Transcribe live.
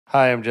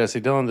Hi, I'm Jesse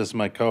Dillon. This is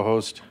my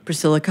co-host,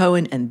 Priscilla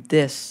Cohen, and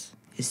this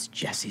is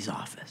Jesse's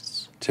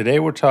office. Today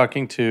we're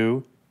talking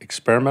to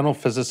experimental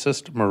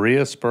physicist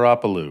Maria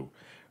Spiropulu,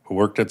 who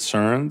worked at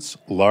Cern's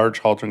Large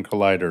Hadron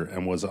Collider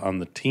and was on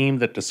the team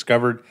that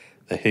discovered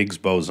the Higgs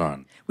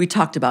Boson. We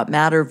talked about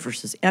matter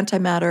versus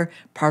antimatter,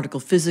 particle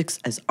physics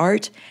as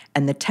art,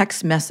 and the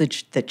text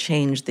message that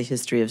changed the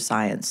history of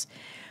science.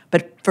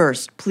 But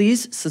first,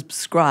 please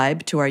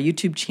subscribe to our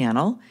YouTube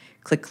channel,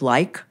 click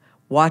like,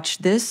 watch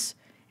this,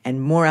 and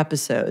more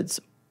episodes.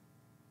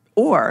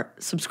 Or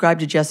subscribe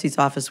to Jesse's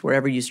office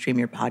wherever you stream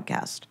your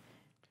podcast.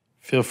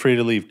 Feel free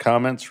to leave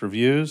comments,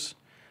 reviews.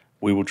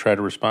 We will try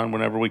to respond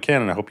whenever we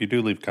can, and I hope you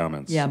do leave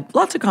comments. Yeah,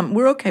 lots of comments.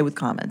 We're okay with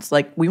comments.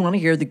 Like, we want to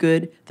hear the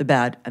good, the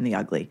bad, and the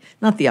ugly.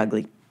 Not the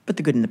ugly, but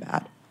the good and the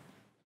bad.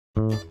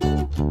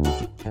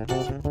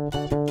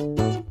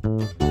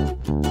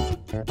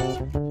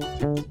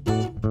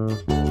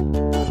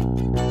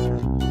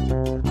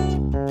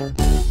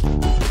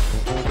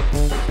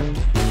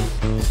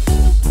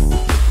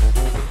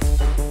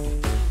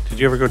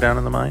 Did you ever go down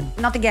in the mine?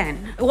 Not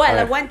again. Well,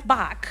 I went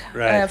back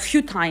a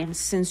few times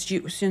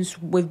since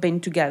we've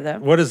been together.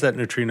 What is that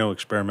neutrino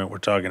experiment we're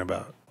talking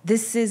about?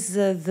 This is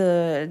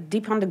the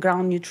deep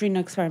underground neutrino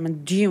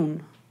experiment,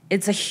 DUNE.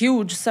 It's a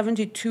huge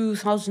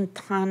 72,000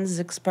 tons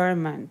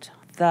experiment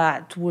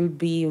that will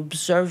be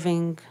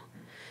observing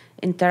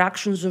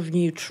interactions of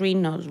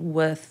neutrinos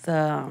with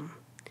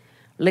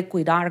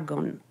liquid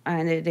argon,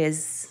 and it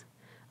is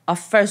a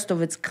first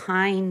of its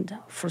kind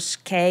for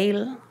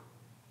scale,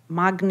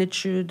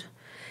 magnitude,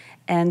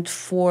 and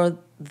for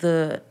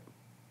the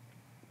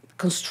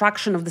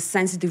construction of the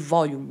sensitive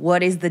volume.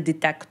 What is the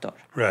detector?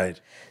 Right.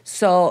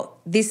 So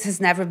this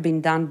has never been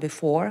done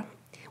before.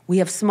 We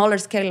have smaller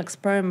scale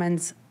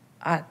experiments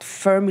at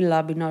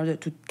Fermilab in order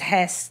to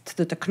test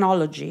the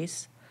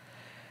technologies.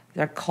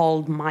 They're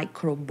called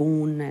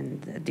microboon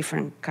and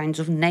different kinds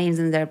of names,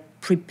 and they're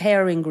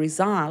preparing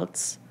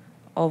results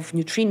of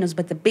neutrinos.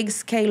 But the big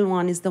scale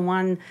one is the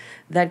one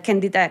that can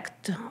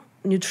detect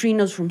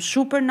neutrinos from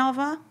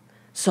supernova,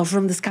 so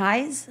from the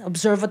skies,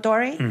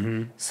 observatory.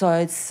 Mm-hmm. So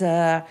it's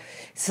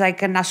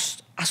like an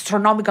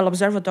astronomical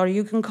observatory,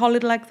 you can call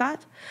it like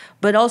that.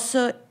 But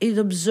also it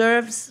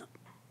observes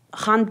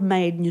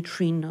handmade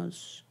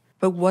neutrinos.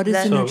 But what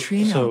is a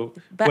neutrino?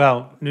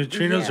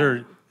 Neutrinos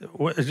are...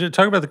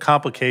 Talk about the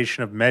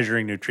complication of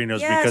measuring neutrinos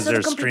because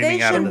they're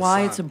streaming out of the sun. And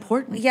why it's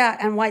important. Yeah,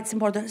 and why it's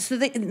important. So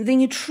the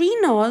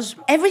neutrinos,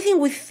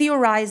 everything we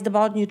theorized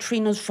about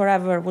neutrinos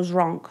forever was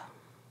wrong.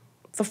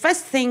 The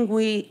first thing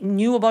we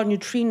knew about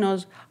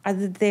neutrinos are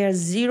that they are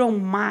zero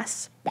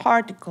mass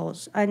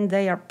particles, and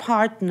they are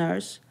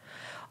partners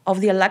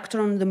of the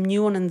electron, the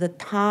muon, and the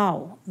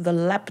tau, the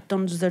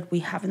leptons that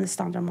we have in the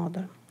Standard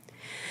Model.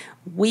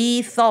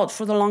 We thought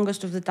for the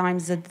longest of the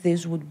times that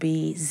this would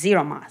be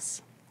zero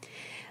mass.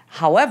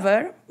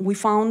 However, we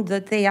found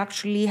that they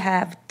actually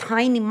have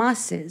tiny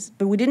masses,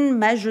 but we didn't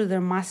measure their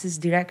masses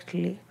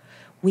directly.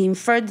 We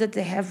inferred that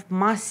they have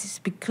masses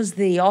because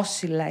they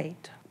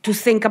oscillate. To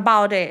think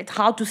about it,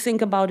 how to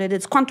think about it,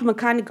 it's quantum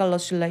mechanical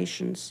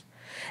oscillations.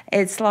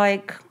 It's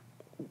like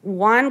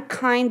one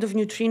kind of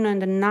neutrino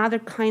and another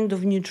kind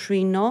of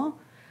neutrino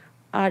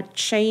are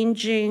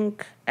changing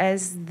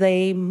as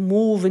they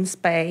move in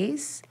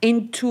space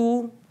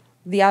into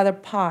the other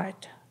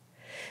part.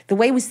 The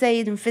way we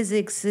say it in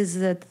physics is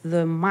that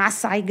the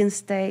mass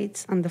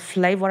eigenstates and the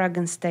flavor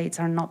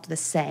eigenstates are not the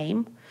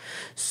same.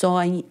 So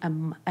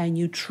a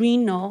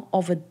neutrino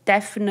of a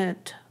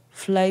definite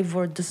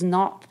flavor does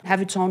not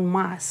have its own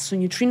mass. So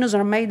neutrinos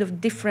are made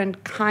of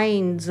different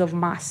kinds of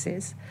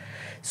masses.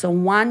 So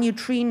one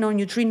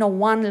neutrino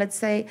 1, let's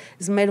say,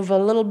 is made of a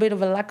little bit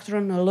of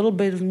electron, a little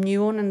bit of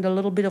muon, and a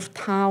little bit of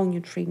tau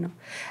neutrino.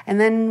 And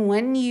then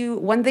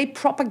when they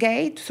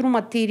propagate through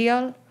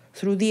material,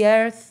 through the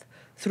Earth,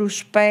 through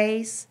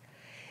space,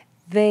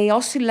 they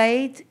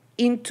oscillate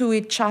into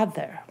each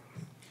other.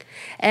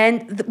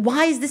 And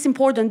why is this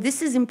important?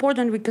 This is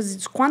important because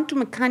it's quantum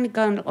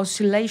mechanical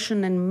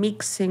oscillation and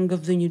mixing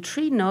of the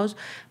neutrinos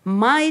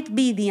might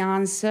be the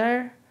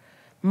answer,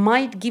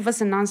 might give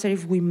us an answer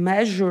if we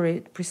measure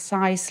it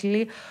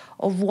precisely,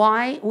 of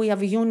why we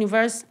have a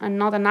universe and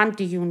not an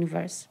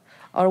anti-universe.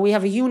 Or we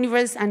have a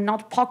universe and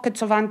not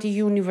pockets of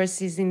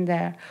anti-universes in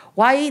there.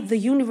 Why the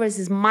universe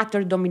is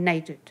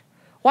matter-dominated.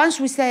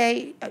 Once we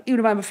say, you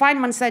remember,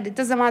 Feynman said it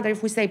doesn't matter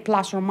if we say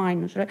plus or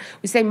minus, right?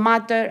 We say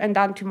matter and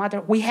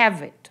antimatter, we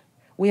have it.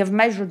 We have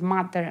measured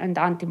matter and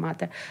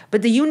antimatter.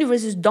 But the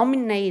universe is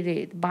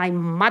dominated by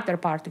matter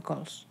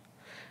particles,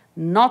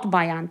 not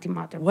by antimatter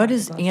particles. What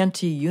is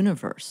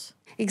anti-universe?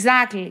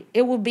 Exactly.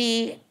 It would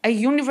be a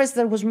universe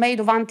that was made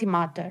of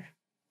antimatter.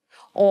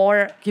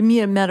 Or... Give me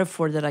a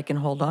metaphor that I can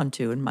hold on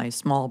to in my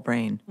small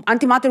brain.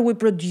 Antimatter we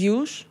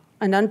produce,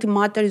 and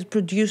antimatter is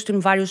produced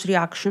in various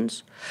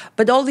reactions.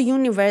 But all the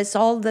universe,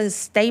 all the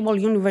stable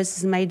universe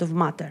is made of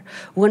matter.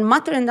 When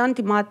matter and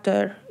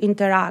antimatter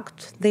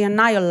interact, they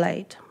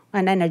annihilate,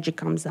 and energy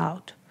comes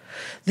out.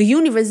 The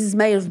universe is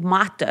made of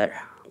matter,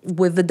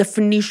 with the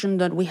definition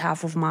that we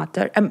have of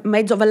matter,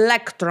 made of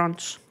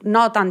electrons,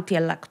 not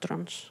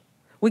anti-electrons.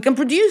 We can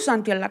produce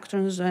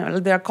anti-electrons,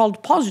 they're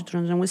called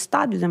positrons, and we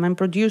study them and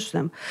produce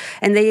them.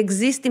 And they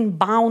exist in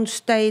bound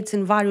states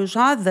in various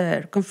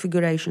other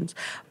configurations.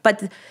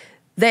 But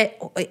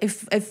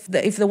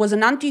if there was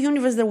an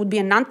anti-universe, there would be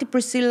an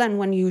anti-Priscilla, and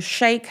when you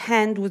shake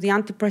hand with the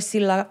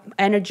anti-Priscilla,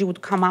 energy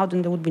would come out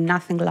and there would be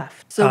nothing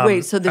left. So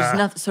wait, so there's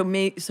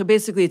nothing. So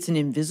basically, it's an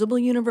invisible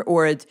universe,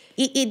 or it's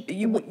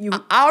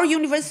our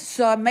universe.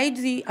 So I made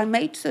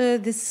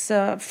this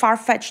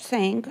far-fetched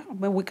thing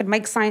where we could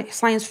make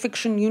science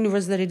fiction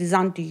universe that it is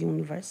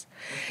anti-universe.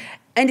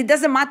 And it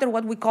doesn't matter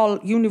what we call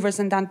universe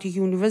and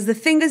anti-universe. The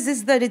thing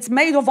is that it's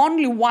made of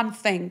only one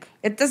thing.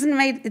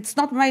 It's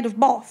not made of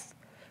both.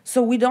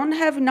 So we don't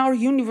have in our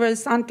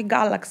universe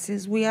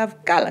anti-galaxies. We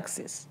have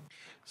galaxies.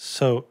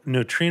 So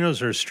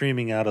neutrinos are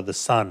streaming out of the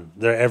sun.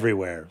 They're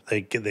everywhere.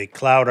 They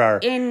cloud our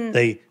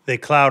they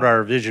cloud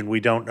our vision. We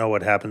don't know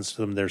what happens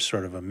to them. They're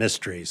sort of a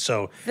mystery.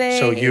 So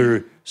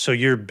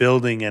you're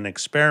building an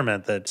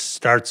experiment that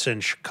starts in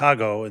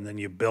Chicago, and then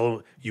you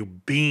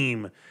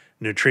beam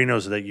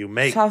neutrinos that you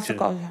make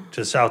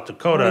to South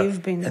Dakota,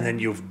 and then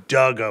you've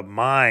dug a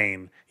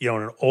mine.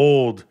 An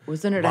old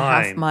Wasn't it mine.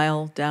 a half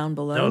mile down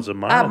below? No, it's a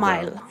mile. A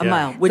mile. Down. A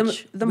mile,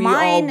 which the we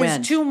mine all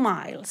went. is 2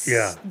 miles.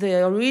 Yeah.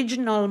 The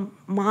original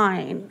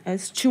mine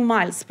is 2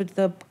 miles, but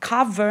the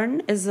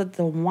cavern is at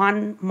the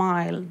 1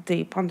 mile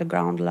deep on the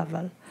ground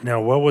level.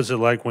 Now, what was it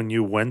like when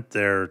you went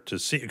there to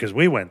see? Because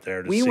we went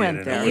there to see it,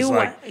 and there. it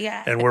was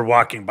and we're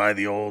walking by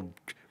the old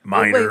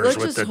miners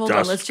with the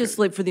dust. Let's just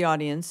for the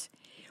audience.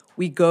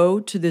 We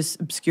go to this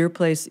obscure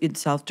place in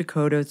South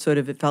Dakota.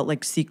 It felt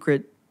like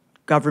secret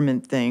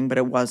government thing, but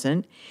it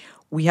wasn't.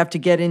 We have to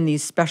get in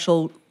these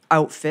special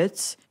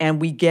outfits, and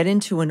we get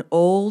into an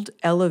old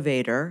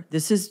elevator.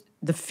 This is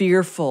the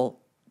fearful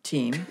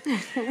team.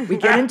 We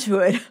get into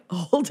an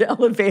old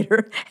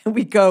elevator, and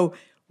we go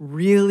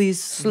really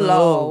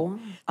slow.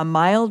 A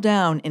mile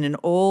down in an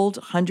old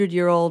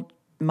 100-year-old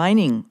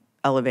mining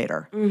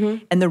elevator.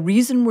 Mm-hmm. And the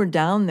reason we're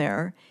down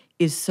there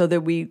is so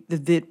that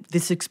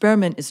this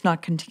experiment is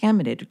not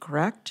contaminated,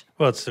 correct?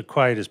 Well, it's the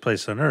quietest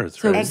place on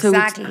Earth, right?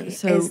 Exactly.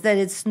 Is that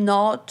it's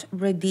not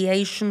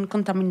radiation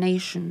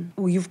contamination.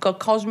 You've got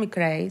cosmic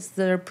rays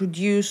that are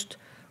produced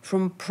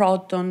from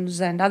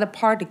protons and other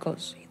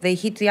particles. They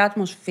hit the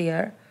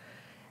atmosphere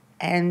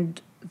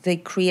and they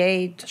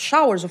create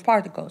showers of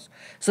particles.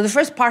 So the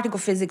first particle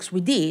physics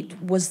we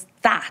did was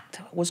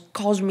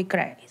cosmic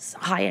rays,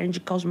 high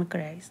energy cosmic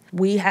rays.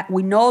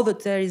 We know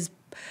that there is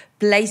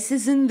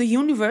places in the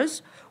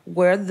universe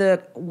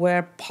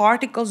where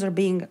particles are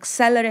being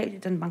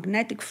accelerated and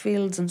magnetic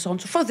fields and so on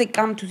and so forth. They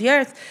come to the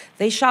Earth.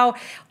 They show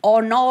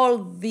on all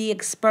the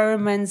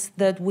experiments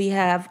that we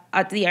have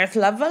at the Earth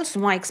level. So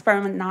my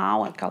experiment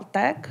now at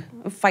Caltech,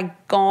 if I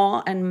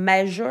go and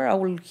measure, I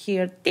will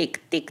hear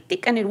tick, tick,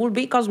 tick, and it will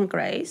be cosmic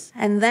rays.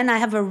 And then I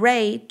have a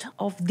rate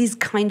of these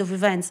kind of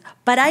events.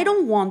 But I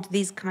don't want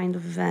these kind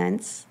of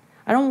events.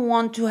 I don't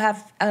want to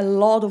have a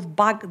lot of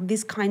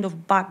this kind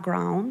of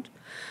background.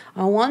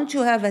 I want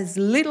to have as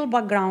little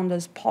background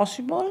as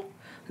possible,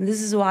 and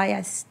this is why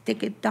I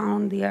stick it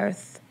down the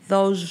Earth,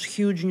 those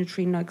huge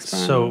neutrino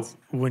experiments.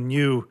 So when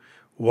you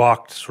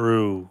walked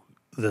through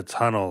the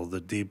tunnel,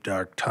 the deep,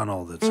 dark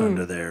tunnel that's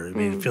under there, I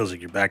mean, it feels like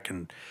you're back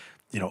in,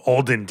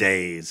 olden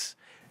days,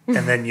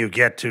 and then you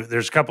get to,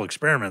 there's a couple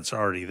experiments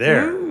already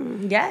there.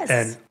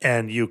 Yes.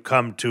 And you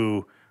come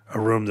to a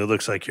room that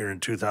looks like you're in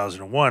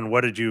 2001.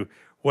 What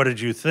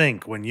did you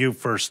think when you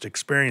first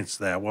experienced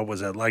that? What was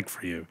that like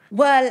for you?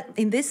 Well,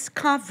 in this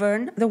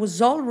cavern, there was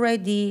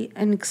already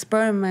an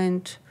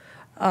experiment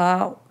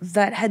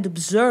that had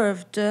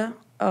observed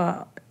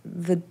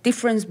the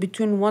difference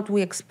between what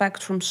we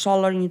expect from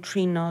solar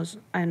neutrinos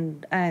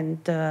and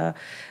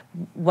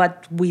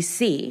what we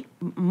see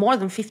more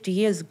than 50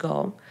 years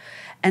ago.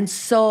 And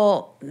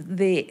so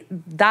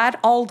that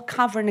old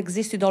cavern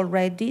existed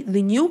already.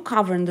 The new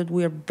cavern that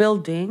we are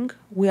building,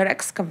 we are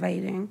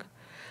excavating.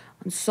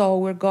 And so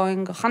we're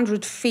going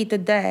 100 feet a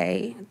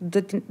day,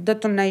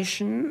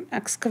 detonation,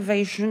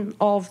 excavation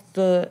of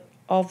the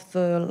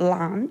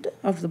land,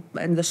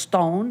 and the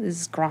stone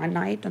is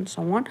granite and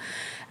so on.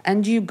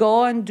 And you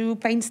go and do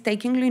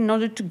painstakingly in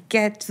order to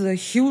get the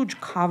huge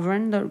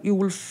cavern that you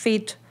will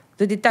fit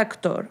the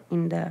detector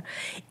in there.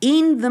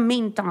 In the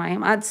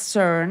meantime, at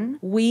Cern,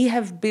 we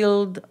have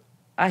built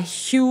a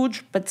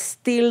huge, but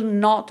still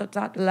not at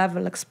that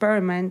level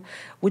experiment,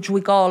 which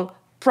we call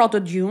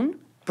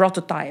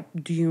prototype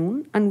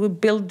dune, and we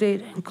build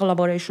it in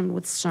collaboration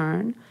with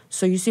Cern.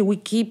 So you see, we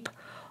keep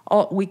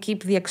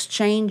the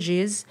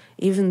exchanges,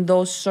 even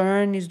though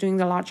Cern is doing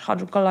the Large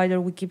Hadron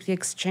Collider, we keep the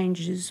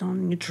exchanges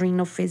on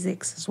neutrino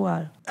physics as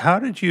well. How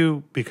did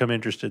you become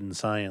interested in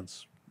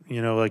science?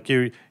 Like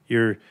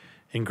you're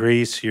in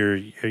Greece,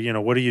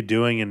 what are you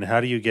doing, and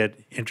how do you get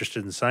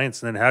interested in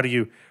science? And then how do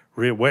you,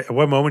 at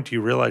what moment do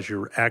you realize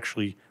you're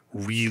actually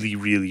really,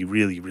 really,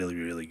 really, really,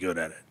 really good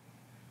at it?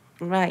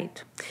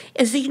 Right.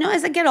 As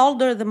I get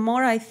older, the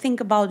more I think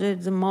about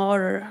it, the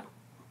more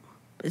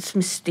it's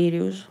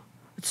mysterious.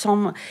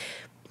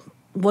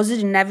 Was it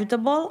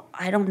inevitable?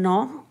 I don't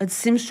know. It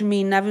seems to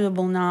me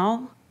inevitable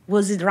now.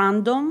 Was it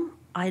random?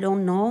 I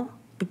don't know.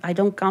 I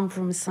don't come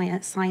from a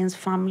science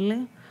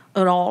family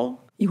at all.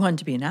 You wanted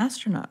to be an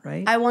astronaut,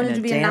 right? I wanted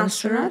to be an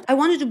astronaut. I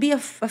wanted to be a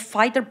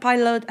fighter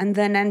pilot and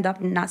then end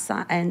up in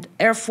NASA. And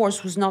Air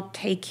Force was not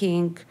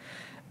taking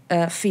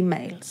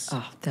females.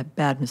 Oh, that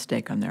bad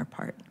mistake on their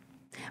part.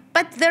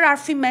 But there are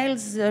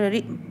females.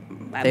 They've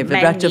many,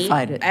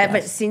 rectified it. Ever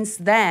yes. since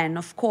then,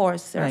 of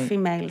course, there are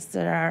females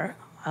that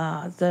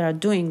are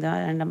doing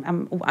that,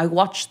 and I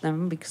watched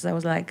them because I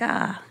was like,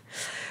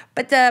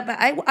 But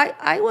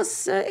I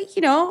was,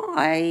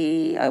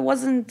 I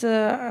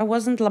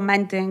wasn't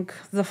lamenting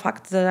the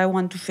fact that I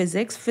went to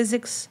physics.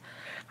 Physics,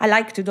 I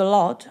liked it a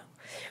lot.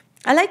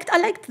 I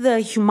liked the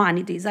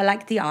humanities. I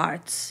liked the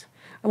arts.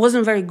 I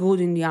wasn't very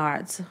good in the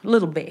arts, a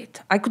little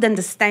bit. I could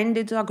understand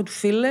it, I could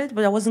feel it,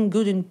 but I wasn't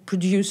good in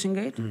producing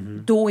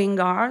it, doing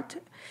art.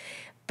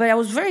 But I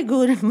was very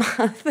good in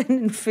math and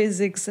in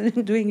physics and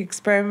in doing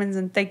experiments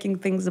and taking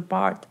things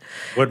apart.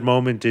 What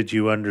moment did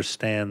you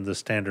understand the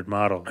Standard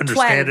Model?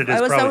 12.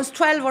 I was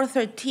 12 or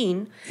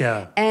 13.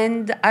 Yeah.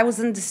 And I was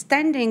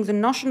understanding the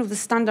notion of the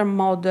Standard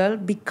Model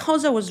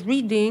because I was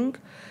reading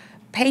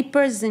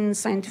papers in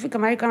Scientific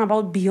American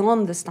about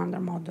beyond the Standard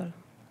Model.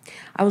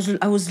 I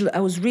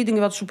was reading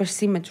about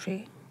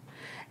supersymmetry.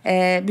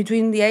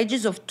 Between the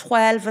ages of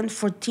 12 and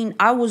 14,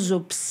 I was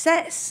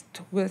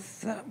obsessed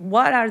with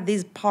what are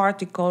these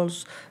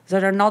particles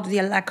that are not the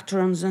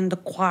electrons and the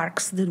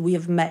quarks that we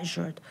have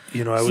measured.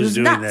 You know, I was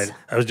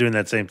doing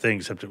that same thing,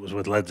 except it was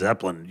with Led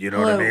Zeppelin. You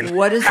know what I mean?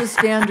 What is the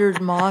Standard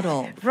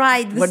Model?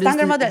 Right, the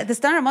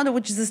Standard Model,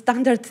 which is the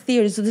standard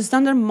theory. So the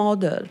Standard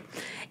Model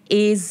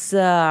is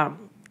a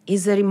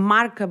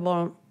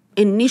remarkable,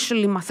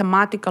 initially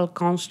mathematical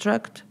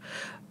construct,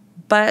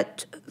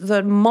 but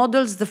that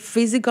models the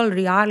physical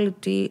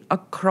reality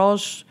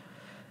across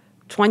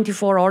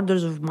 24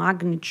 orders of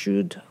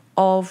magnitude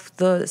of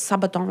the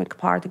subatomic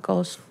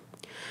particles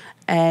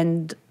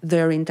and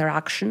their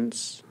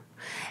interactions.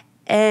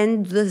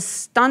 And the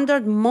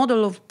Standard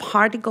Model of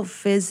particle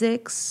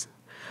physics,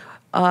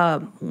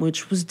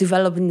 which was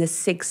developed in the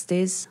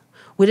 60s,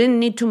 we didn't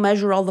need to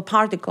measure all the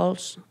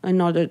particles in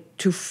order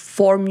to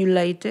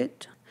formulate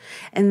it.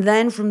 And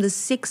then from the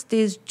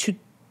 60s to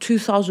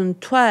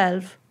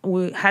 2012,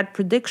 we had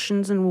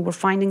predictions and we were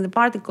finding the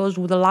particles,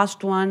 with the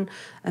last one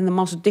and the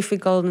most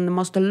difficult and the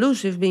most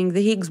elusive being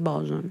the Higgs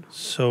Boson.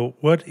 So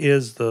what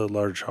is the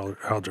Large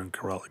Hadron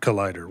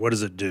Collider? What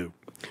does it do?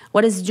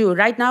 What does it do?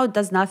 Right now, it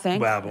does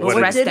nothing. Wow, but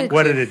what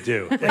did it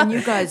do? When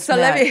you guys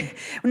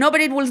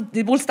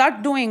it will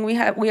start doing. We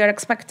are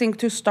expecting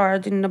to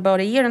start in about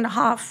a year and a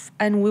half,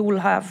 and we will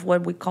have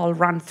what we call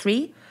run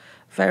 3,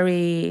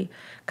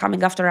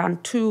 coming after run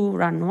 2,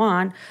 run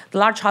 1. The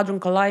Large Hadron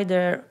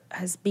Collider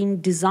has been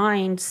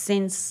designed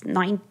since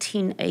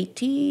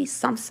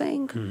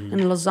 1980-something.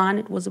 In Lausanne,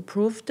 it was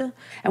approved.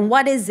 And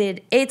what is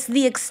it? It's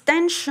the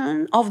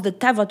extension of the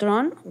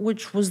Tevatron,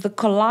 which was the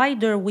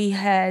collider we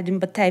had in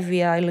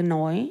Batavia,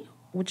 Illinois,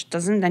 which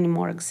doesn't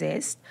anymore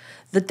exist.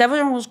 The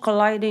Tevatron was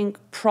colliding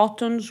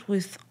protons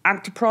with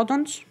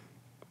antiprotons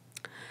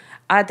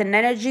at an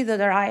energy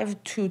that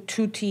arrived to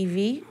 2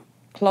 TeV,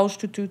 close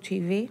to 2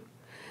 TeV.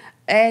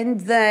 And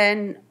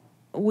then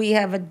we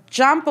have a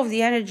jump of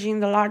the energy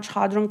in the Large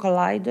Hadron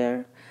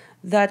Collider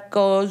that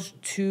goes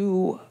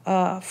to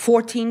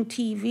 14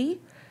 TeV,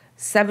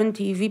 7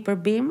 TeV per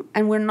beam,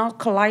 and we're not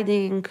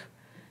colliding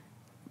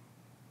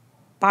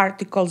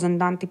particles and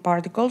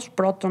antiparticles,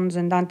 protons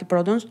and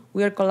antiprotons.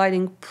 We are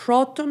colliding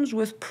protons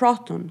with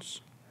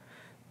protons.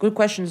 Good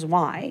question is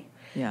why?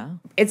 Yeah.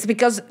 It's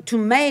because to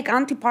make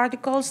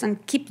antiparticles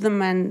and keep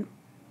them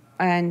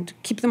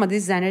at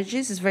these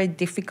energies is very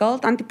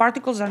difficult.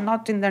 Antiparticles are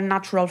not in their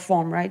natural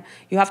form, right?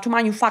 You have to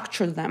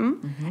manufacture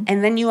them,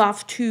 and then you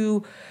have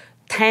to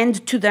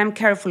tend to them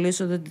carefully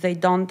so that they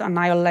don't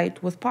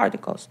annihilate with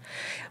particles.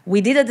 We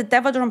did at the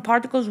Tevatron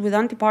particles with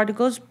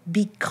antiparticles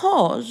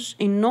because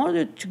in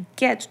order to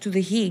get to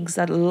the Higgs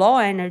at low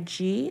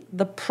energy,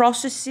 the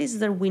processes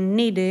that we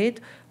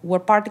needed were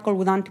particle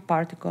with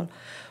antiparticle.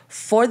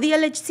 For the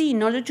LHC,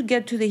 in order to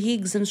get to the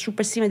Higgs and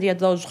supersymmetry at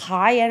those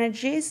high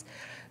energies,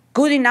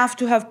 good enough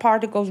to have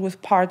particles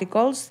with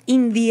particles.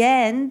 In the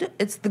end,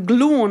 it's the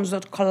gluons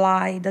that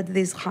collide at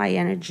these high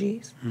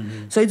energies.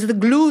 So it's the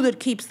glue that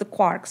keeps the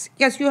quarks.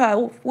 Yes,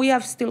 we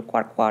have still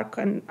quark-quark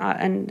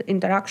and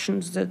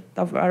interactions that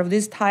are of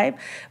this type,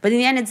 but in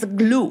the end, it's the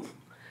glue.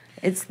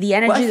 It's the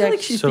energy I feel that...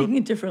 like she's speaking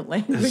a different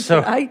language.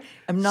 I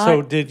am not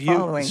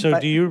following. So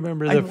do you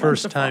remember the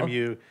first time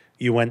you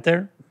went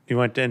there? You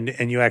went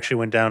and you actually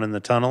went down in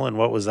the tunnel, and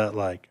what was that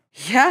like?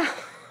 Yeah.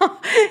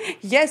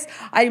 Yes,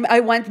 I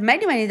went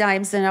many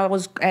times, and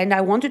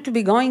I wanted to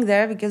be going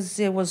there because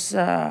it was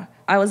I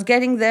was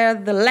getting there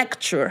the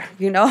lecture,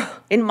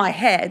 in my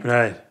head.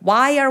 Right.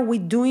 Why are we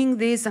doing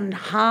this, and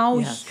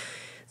how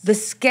the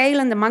scale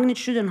and the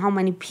magnitude, and how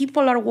many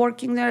people are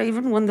working there,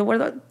 even when there were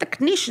the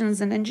technicians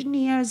and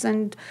engineers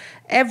and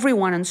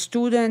everyone and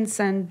students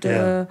and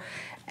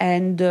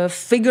and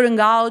figuring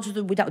out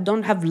that we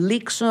don't have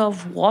leaks of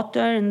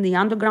water in the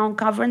underground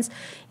caverns.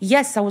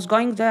 Yes, I was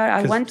going there.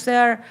 I went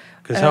there.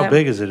 Because how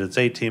big is it? It's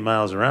 18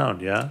 miles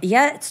around, yeah?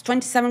 Yeah, it's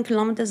 27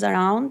 kilometers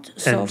around.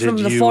 So from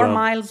the 4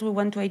 miles, we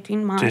went to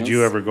 18 miles. Did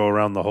you ever go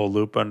around the whole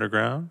loop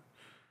underground?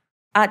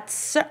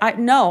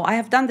 No, I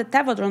have done the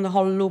Hadron, the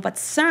whole loop. At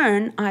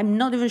Cern, I'm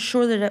not even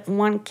sure that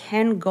one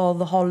can go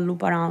the whole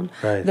loop around.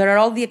 Right. There are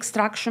all the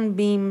extraction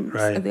beams,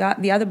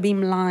 the other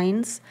beam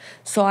lines.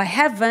 So I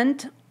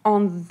haven't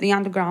on the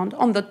underground.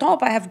 On the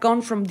top, I have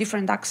gone from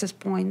different access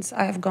points.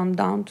 I have gone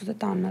down to the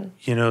tunnel.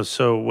 You know,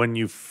 so when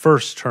you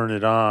first turn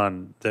it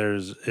on,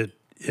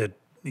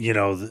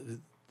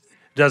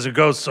 doesn't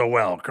go so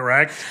well,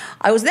 correct?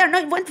 I was there. No,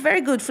 it went very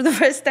good for the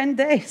first 10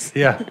 days.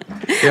 Yeah.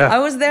 I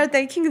was there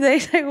taking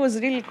data. It was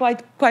really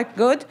quite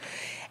good.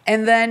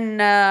 And then,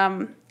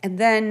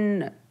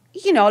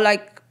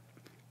 like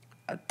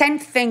 10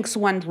 things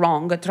went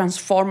wrong. A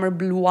transformer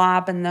blew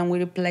up, and then we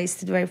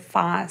replaced it very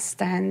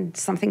fast, and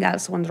something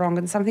else went wrong,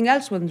 and something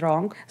else went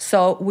wrong.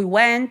 So we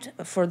went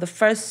for the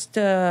first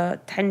 10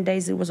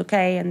 days. It was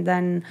okay. And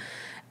then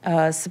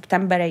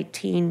September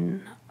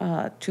 18,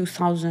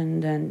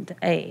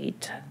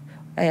 2008,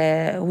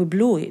 we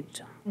blew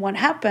it. What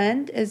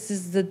happened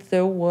is that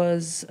there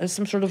was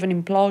some sort of an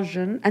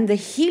implosion, and the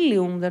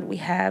helium that we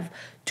have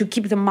to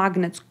keep the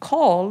magnets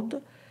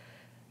cold,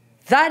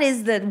 that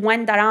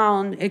went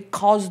around, it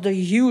caused a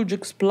huge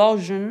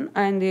explosion,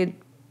 and it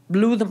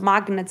blew the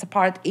magnets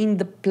apart in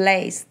the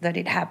place that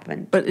it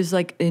happened. But is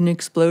like an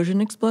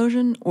explosion,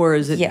 or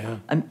is it? Yeah.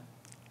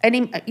 An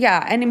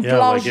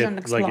implosion.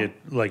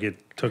 Like it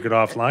took it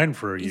offline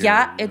for a year.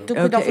 Yeah, it took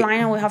it offline,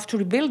 and we have to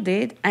rebuild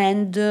it.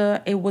 And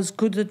it was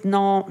good that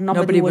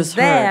nobody was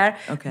there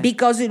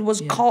because it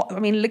was cold. I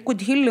mean,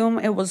 liquid helium.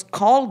 It was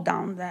cold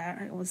down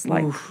there. It was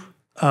like.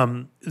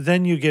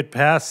 Then you get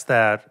past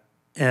that,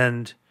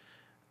 and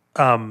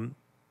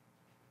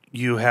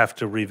you have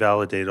to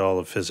revalidate all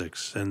of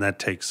physics, and that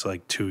takes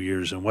like 2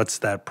 years. And what's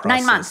that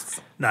process? 9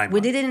 months. 9 months. We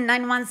did it in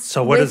 9 months.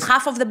 So with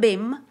half of the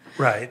beam.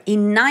 Right.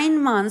 In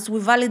 9 months, we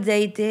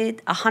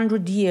validated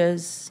 100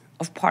 years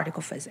of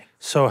particle physics.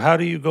 So how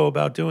do you go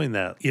about doing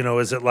that? You know,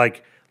 is it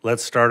like,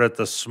 let's start at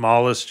the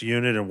smallest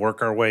unit and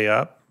work our way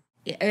up?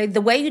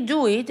 The way you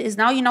do it is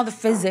now you know the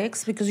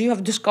physics because you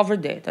have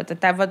discovered it at the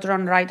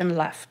Hadron right and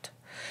left.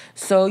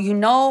 So you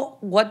know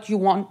what you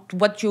want,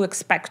 what you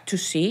expect to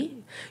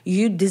see.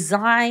 You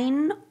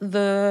design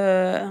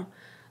the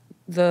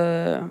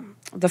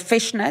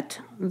fishnet,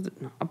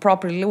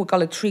 appropriately, we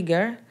call it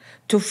trigger,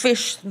 to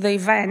fish the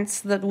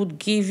events that would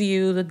give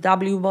you the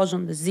W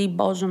boson, the Z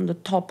boson, the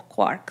top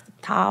quark, the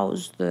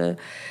taus, the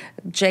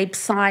J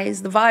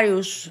psi's, the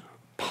various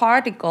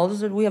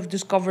particles that we have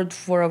discovered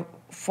for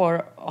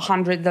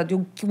 100,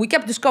 we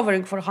kept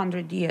discovering for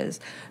 100 years.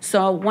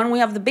 So when we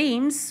have the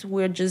beams,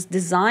 we're just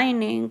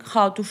designing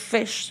how to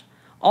fish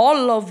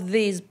all of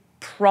these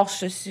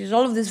processes,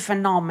 all of these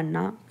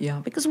phenomena,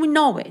 because we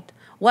know it.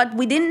 What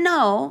we didn't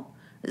know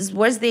is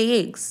where's the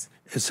Higgs.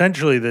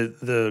 Essentially,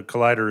 the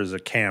collider is a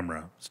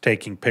camera. It's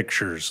taking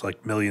pictures,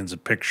 like millions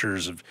of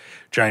pictures of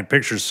giant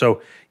pictures.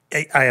 So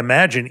I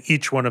imagine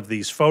each one of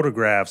these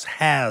photographs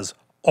has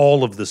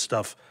all of the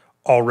stuff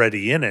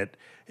already in it,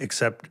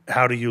 except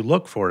how do you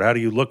look for it? How do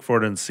you look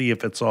for it and see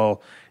if it's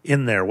all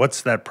in there?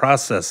 What's that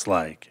process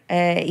like?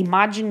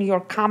 Imagine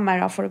your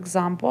camera, for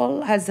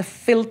example, has a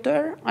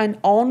filter and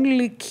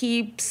only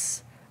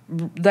keeps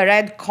the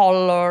red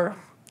color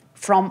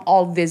from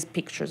all these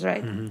pictures,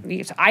 right?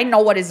 Mm-hmm. I know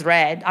what is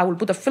red. I will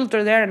put a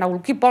filter there and I will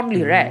keep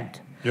only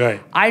red.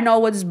 Right. I know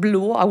what is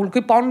blue. I will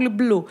keep only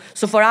blue.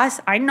 So for us,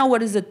 I know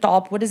what is the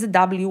top, what is the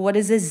W, what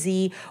is the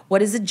Z,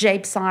 what is the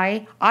J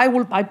psi.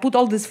 I put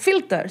all these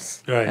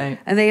filters. Right.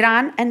 And they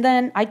run, and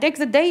then I take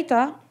the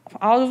data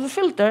out of the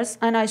filters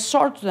and I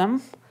sort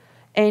them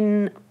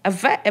in a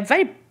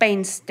very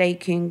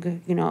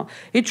painstaking,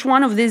 each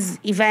one of these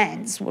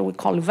events, what we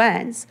call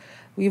events,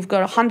 we've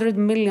got 100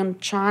 million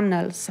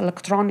channels,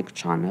 electronic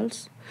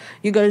channels.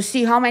 You got to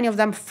see how many of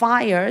them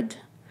fired.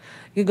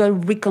 You got to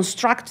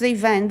reconstruct the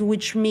event,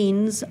 which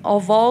means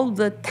of all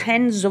the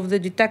tens of the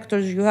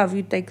detectors you have,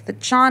 you take the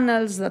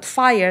channels that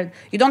fired.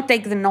 You don't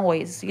take the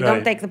noise. You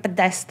don't take the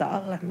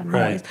pedestal and the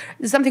noise.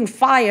 There's something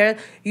fired.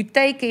 You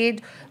take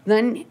it,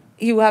 then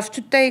you have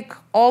to take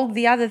all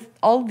the other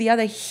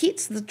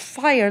hits that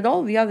fired,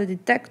 all the other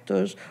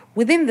detectors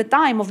within the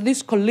time of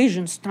these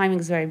collisions. Timing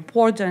is very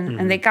important,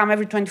 and they come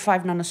every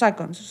 25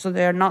 nanoseconds, so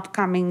they're not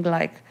coming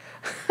like.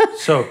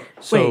 So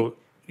Wait,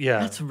 yeah,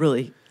 that's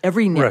really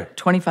every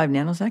 25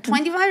 nanoseconds.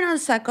 25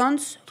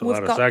 nanoseconds. It's a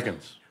lot of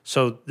seconds.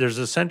 So there's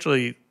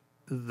essentially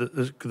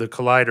the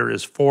collider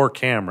is 4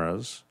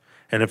 cameras,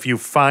 and if you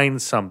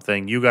find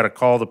something, you got to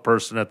call the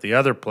person at the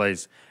other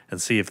place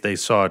and see if they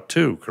saw it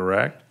too,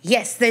 correct?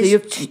 Yes, there's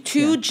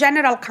two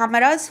general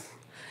cameras,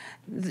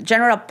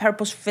 general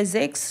purpose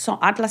physics, so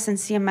Atlas and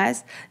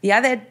CMS. The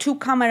other 2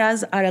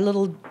 cameras are a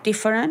little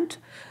different.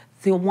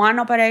 The one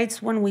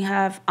operates when we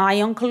have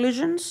ion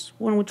collisions,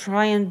 when we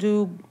try and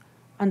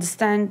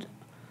understand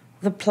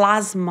the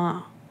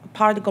plasma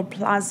particle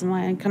plasma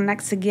and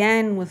connects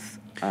again with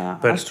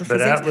astrophysics.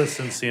 But Atlas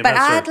and CMS But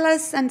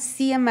Atlas and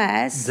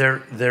CMS,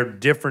 they're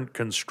different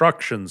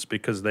constructions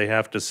because they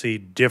have to see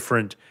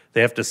different.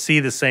 They have to see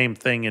the same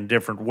thing in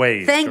different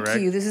ways. Thank correct?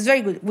 you. This is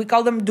very good. We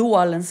call them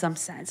dual in some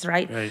sense,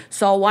 right?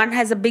 So one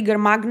has a bigger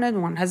magnet,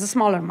 one has a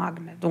smaller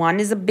magnet. One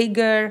is a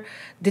bigger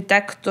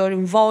detector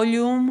in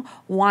volume,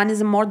 one is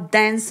a more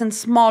dense and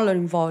smaller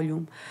in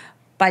volume.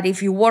 But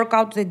if you work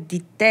out the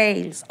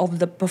details of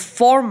the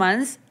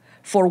performance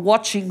for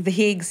watching the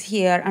Higgs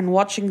here and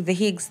watching the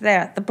Higgs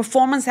there, the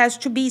performance has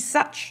to be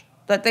such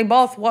that they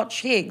both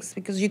watch Higgs,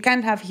 because you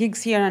can't have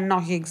Higgs here and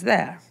not Higgs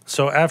there.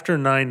 So after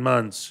 9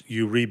 months,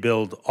 you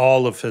rebuild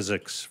all of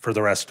physics for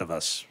the rest of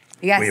us.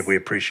 Yes. We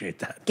appreciate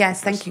that.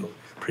 Yes, thank you.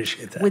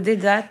 Appreciate that. We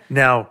did that.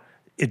 Now,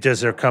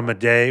 does there come a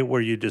day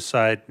where you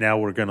decide, now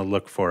we're going to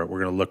look for it,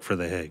 we're going to look for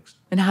the Higgs?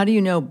 And how do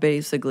you know,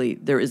 basically,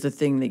 there is a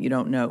thing that you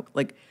don't know?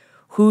 Like,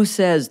 who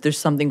says there's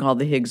something called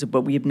the Higgs,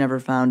 but we've never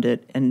found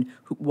it, and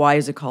why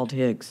is it called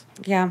Higgs?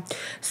 Yeah,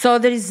 so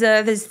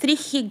there's three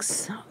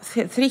Higgs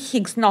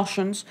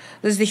notions.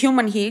 There's the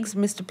human Higgs,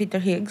 Mr. Peter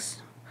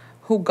Higgs,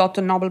 who got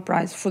a Nobel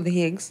Prize for the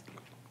Higgs.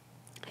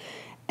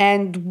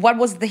 And what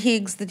was the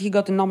Higgs that he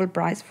got a Nobel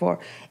Prize for?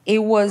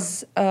 It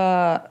was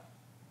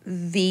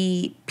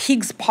the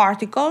Higgs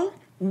particle,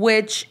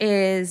 which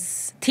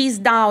is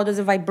teased out as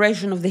a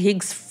vibration of the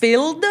Higgs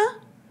field,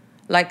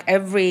 like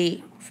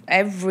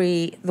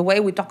the way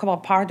we talk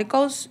about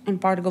particles in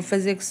particle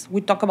physics,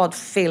 we talk about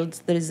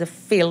fields. There is a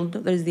field,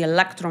 there is the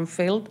electron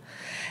field,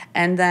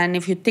 and then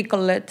if you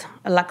tickle it,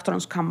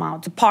 electrons come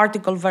out. The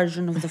particle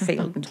version of the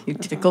field. You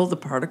tickle the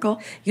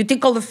particle? You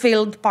tickle the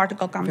field,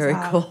 particle comes Very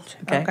out. cool.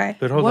 Okay.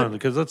 But hold on,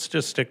 because let's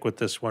just stick with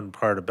this one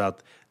part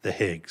about the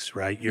Higgs,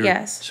 right?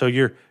 Yes. So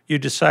you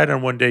decide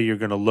on one day you're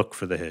going to look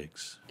for the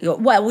Higgs.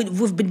 Well,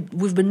 we've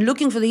been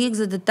looking for the Higgs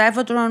at the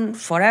Hadron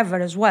forever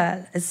as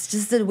well. It's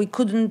just that we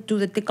couldn't do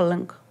the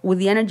tickling. With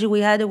the energy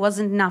we had, it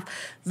wasn't enough.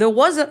 There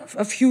was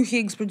a few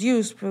Higgs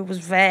produced, but it was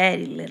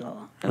very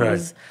little.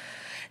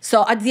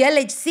 So at the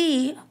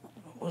LHC, it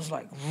was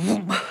like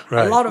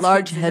a lot of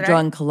Large Higgs,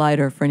 Hadron right?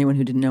 Collider, for anyone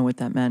who didn't know what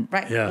that meant.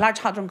 Right, Yeah. Large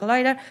Hadron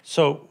Collider.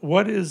 So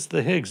what is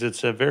the Higgs?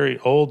 It's a very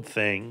old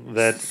thing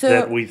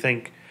that we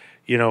think,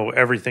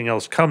 everything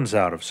else comes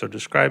out of. So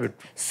describe it.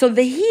 So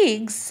the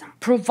Higgs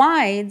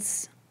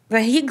provides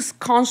the Higgs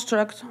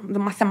construct, the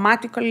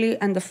mathematically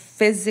and the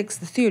physics,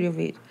 the theory of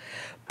it,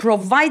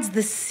 provides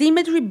the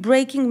symmetry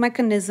breaking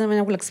mechanism, and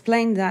I will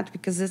explain that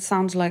because it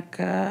sounds like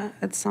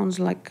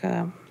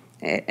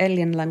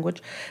alien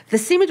language. The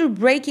symmetry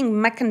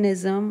breaking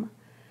mechanism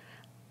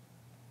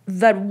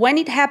that when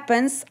it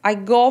happens, I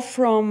go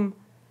from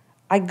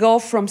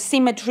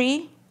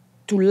symmetry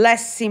to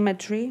less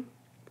symmetry,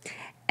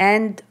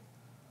 and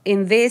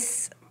in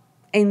this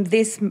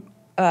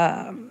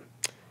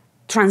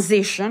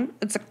transition,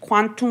 it's a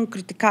quantum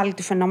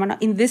criticality phenomenon.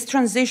 In this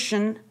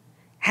transition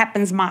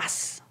happens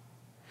mass.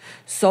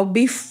 So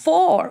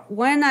before,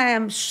 when I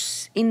am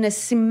in a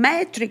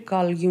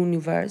symmetrical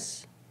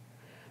universe,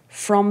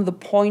 from the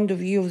point of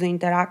view of the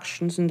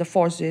interactions and the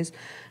forces,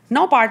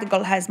 no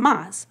particle has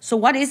mass. So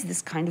what is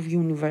this kind of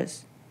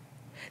universe?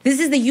 This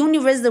is the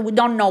universe that we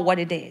don't know what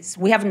it is.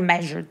 We haven't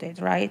measured it,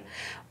 right?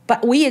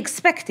 But we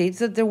expected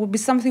that there would be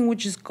something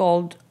which is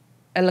called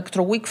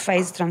electroweak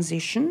phase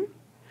transition,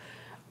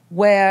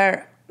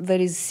 where there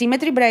is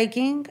symmetry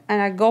breaking,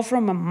 and I go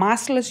from a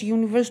massless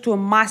universe to a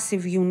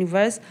massive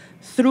universe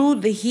through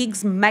the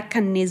Higgs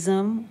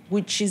mechanism,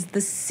 which is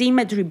the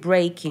symmetry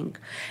breaking.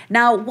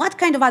 Now, what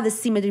kind of other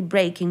symmetry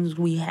breakings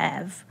we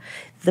have?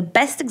 The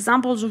best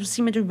examples of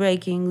symmetry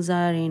breakings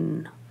are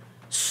in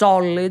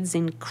solids,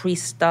 in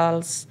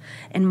crystals,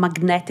 and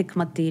magnetic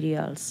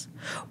materials,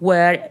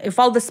 where if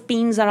all the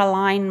spins are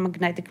aligned in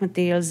magnetic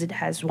materials, it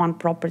has one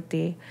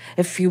property.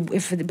 If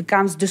it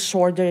becomes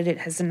disordered, it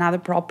has another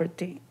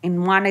property.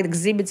 In one, it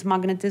exhibits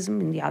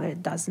magnetism, in the other,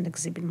 it doesn't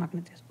exhibit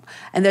magnetism.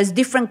 And there's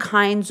different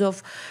kinds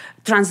of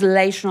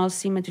translational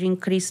symmetry in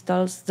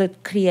crystals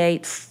that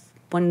create,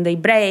 when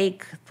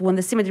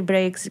the symmetry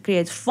breaks, it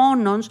creates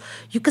phonons.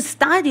 You can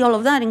study all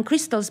of that in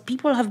crystals.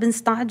 People have been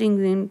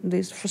studying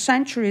this for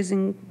centuries,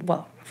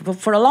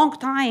 for a long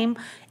time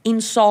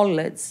in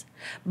solids.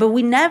 But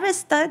we never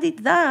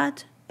studied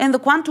that in the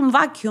quantum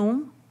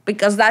vacuum,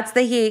 because that's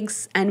the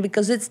Higgs and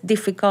because it's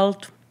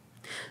difficult.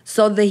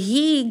 So the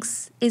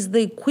Higgs is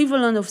the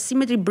equivalent of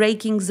symmetry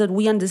breakings that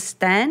we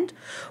understand,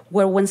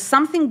 where when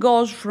something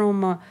goes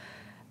from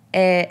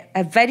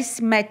a very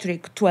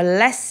symmetric to a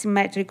less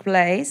symmetric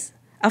place,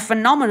 a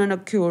phenomenon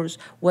occurs,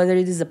 whether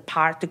it is a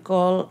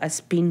particle, a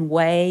spin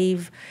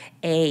wave,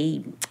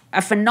 a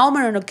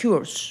phenomenon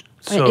occurs.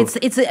 So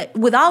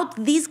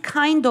Without these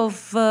kind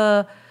of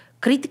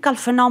critical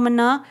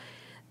phenomena,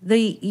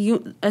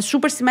 a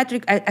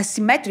symmetric,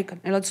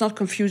 and let's not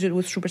confuse it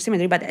with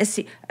supersymmetry, but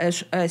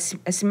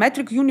a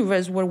symmetric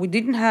universe where we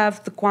didn't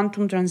have the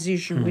quantum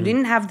transition, we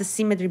didn't have the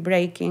symmetry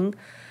breaking,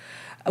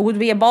 would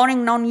be a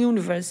boring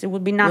non-universe. It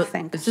would be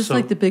nothing. It's just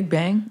like the Big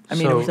Bang? I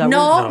mean, So- was that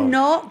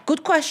No.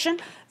 Good question.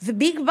 The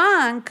Big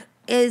Bang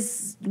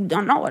we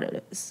don't know what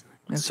it is.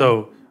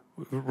 So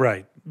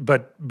Right.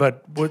 But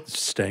what,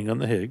 staying on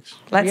the Higgs.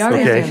 Let's We are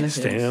stay. staying Okay, on the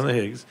staying Higgs. on the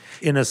Higgs.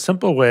 In a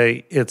simple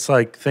way, it's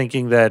like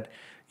thinking that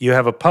you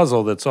have a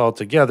puzzle that's all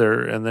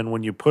together, and then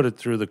when you put it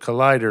through the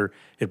collider,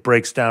 it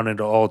breaks down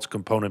into all its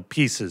component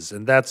pieces.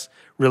 And that's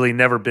really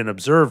never been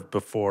observed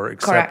before,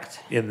 except Correct.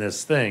 in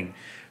this thing.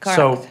 Correct.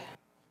 So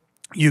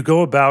you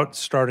go about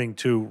starting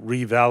to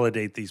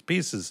revalidate these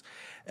pieces.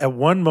 At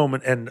one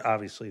moment, and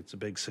obviously it's a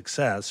big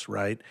success,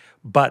 right?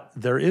 But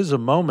there is a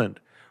moment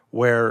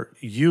where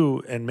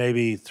you and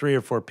maybe 3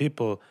 or 4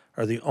 people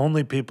are the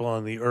only people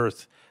on the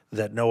earth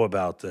that know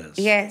about this.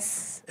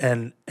 Yes.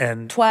 And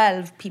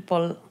 12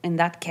 people in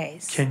that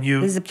case. can you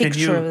There's a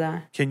picture of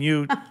that. Can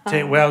you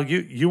take, well,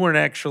 you weren't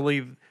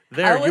actually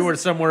there. I You was- were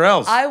somewhere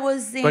else. I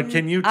was in. But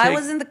can you I take,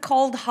 was in the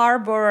Cold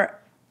Harbor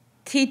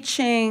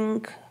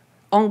teaching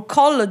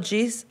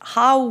oncologists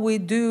how we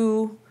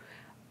do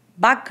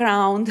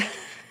background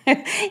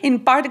in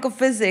particle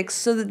physics,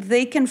 so that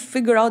they can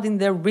figure out in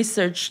their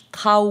research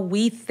how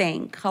we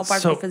think, how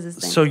particle physics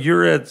think. So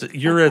you're at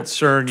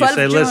CERN. You 12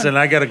 say, June. listen,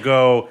 I got to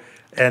go,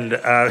 and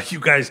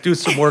you guys do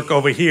some work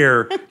over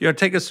here.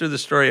 Take us through the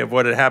story of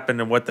what had happened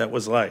and what that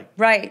was like.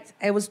 Right.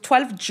 It was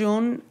 12th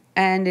June,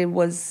 and it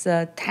was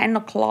 10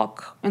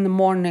 o'clock in the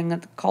morning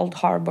at the Cold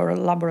Harbor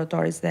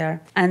laboratories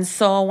there. And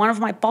so one of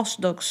my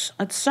postdocs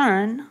at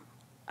CERN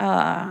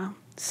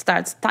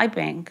starts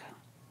typing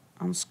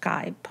on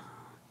Skype,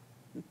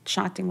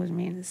 chatting with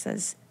me, and it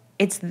says,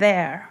 "It's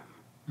there."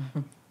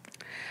 Mm-hmm.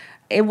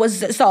 It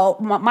was, so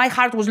my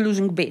heart was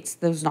losing beats.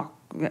 There was not,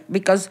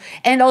 because,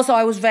 and also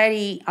I was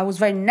very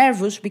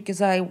nervous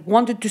because I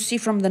wanted to see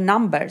from the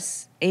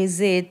numbers, is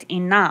it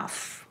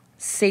enough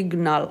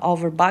signal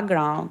over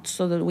background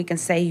so that we can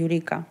say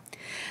Eureka?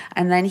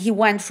 And then he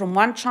went from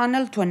one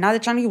channel to another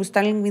channel. He was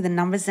telling me the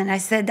numbers, and I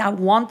said, I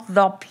want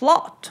the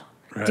plot.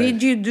 Right.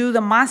 Did you do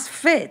the mass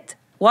fit?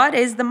 What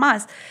is the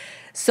mass?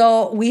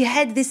 So we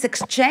had this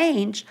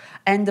exchange,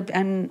 and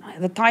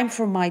the time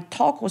for my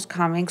talk was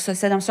coming. So I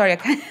said, I'm sorry, I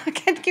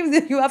can't give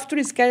this. You have to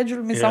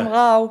reschedule me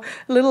somehow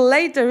a little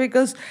later,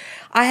 because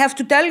I have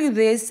to tell you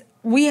this.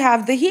 We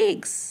have the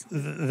Higgs.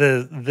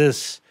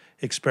 This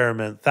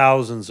experiment,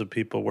 thousands of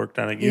people worked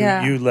on it.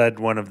 You led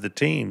one of the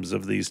teams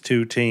of these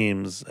 2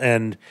 teams,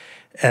 and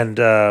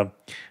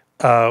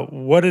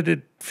what did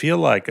it feel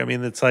like? I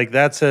mean, it's like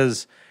that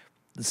says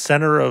the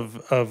center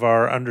of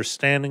our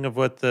understanding of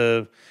what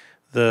the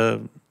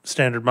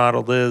standard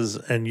model is,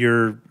 and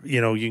you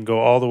can go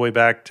all the way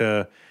back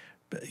to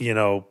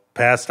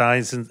past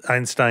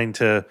Einstein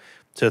to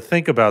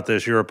think about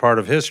this. You're a part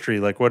of history.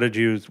 Like, what did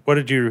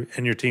you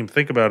and your team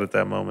think about at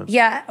that moment?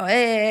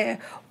 Yeah,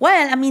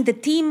 well, I mean, the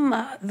team,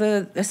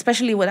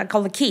 especially what I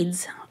call the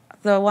kids,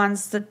 the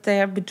ones that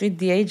they're between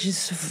the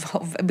ages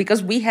of,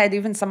 because we had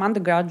even some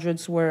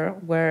undergraduates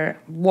were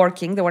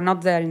working. They were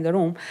not there in the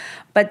room,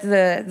 but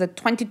the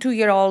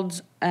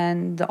 22-year-olds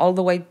and all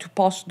the way to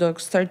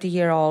postdocs,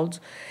 30-year-olds,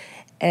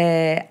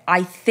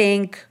 I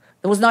think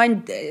there was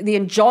the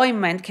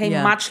enjoyment came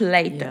much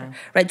later,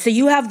 right? So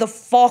you have the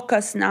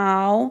focus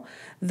now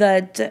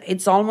that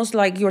it's almost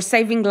like you're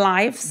saving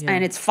lives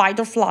and it's fight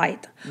or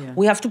flight. Yeah.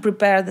 We have to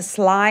prepare the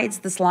slides.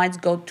 The slides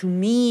go to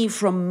me.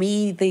 From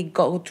me, they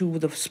go to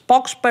the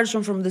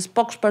spokesperson. From the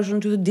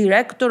spokesperson to the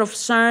director of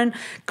CERN.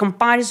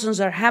 Comparisons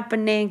are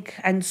happening,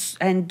 and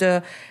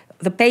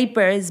the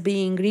paper is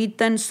being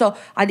written. So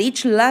at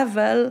each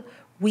level,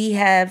 we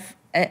have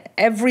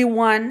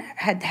everyone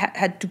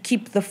had to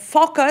keep the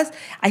focus.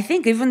 I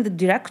think even the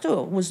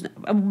director was,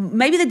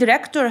 maybe the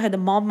director had a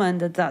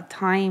moment at that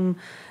time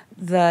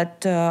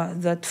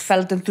that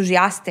felt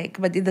enthusiastic,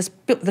 but the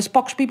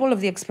spokespeople of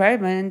the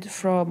experiment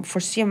for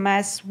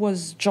CMS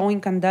was Joey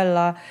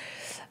Candela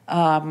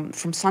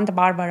from Santa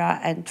Barbara,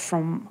 and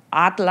from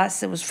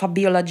Atlas it was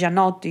Fabiola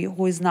Gianotti,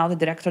 who is now the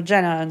director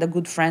general and a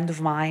good friend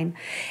of mine,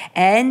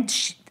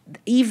 and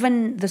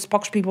even the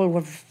spokespeople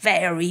were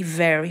very,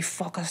 very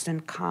focused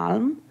and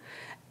calm.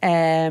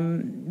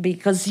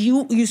 Because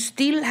you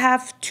still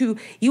have to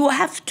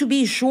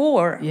be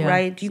sure,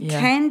 right? You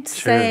can't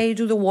say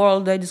to the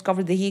world, I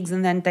discovered the Higgs,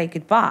 and then take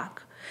it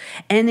back.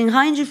 And in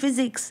high energy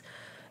physics,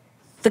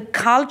 the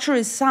culture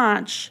is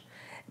such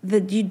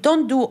that you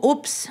don't do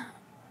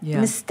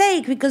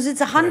mistake, because it's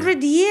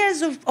 100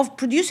 years of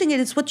producing it.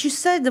 It's what you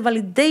said, the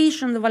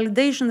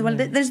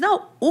validation. There's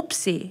no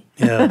oopsie.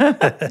 Yeah.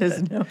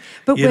 There's no.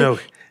 But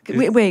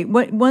wait.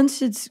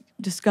 Once it's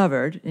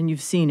discovered and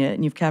you've seen it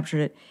and you've captured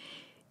it,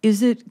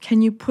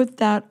 can you put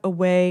that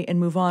away and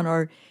move on,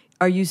 or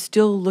are you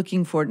still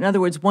looking for it? In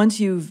other words, once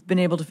you've been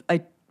able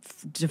to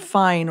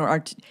define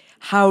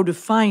how to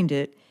find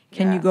it,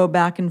 can you go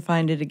back and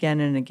find it again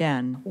and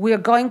again? We're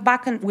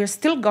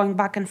still going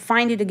back and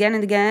find it again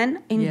and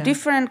again in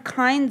different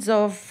kinds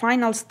of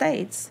final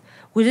states.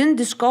 We didn't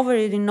discover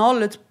it in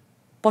all its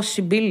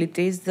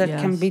possibilities that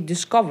can be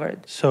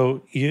discovered.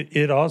 So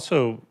it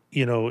also,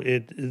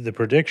 the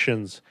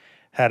predictions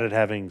had it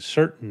having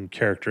certain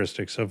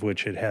characteristics, of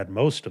which it had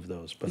most of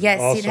those, but it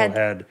also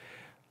had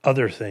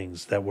other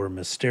things that were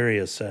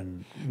mysterious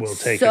and will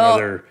take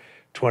another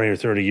 20 or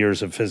 30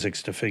 years of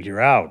physics to figure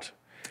out.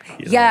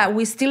 Yeah,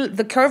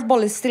 the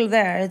curveball is still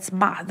there. It's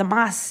the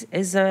mass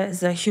is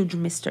a huge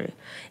mystery.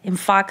 In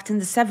fact, in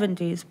the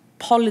 70s,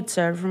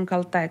 Politzer from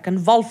Caltech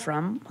and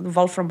Wolfram,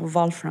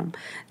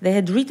 they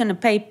had written a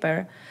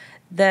paper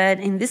that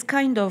in this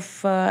kind of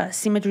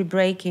symmetry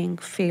breaking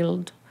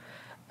field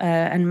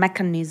and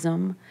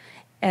mechanism,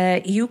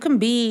 you can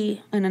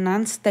be in an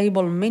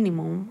unstable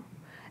minimum,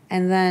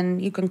 and then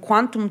you can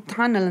quantum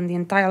tunnel and the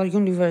entire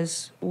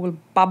universe will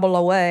bubble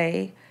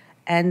away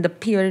and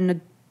appear in a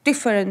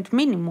different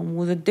minimum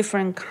with a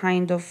different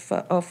kind of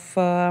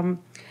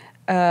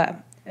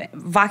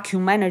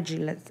vacuum energy,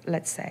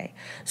 let's say.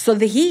 So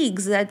the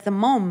Higgs at the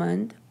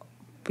moment,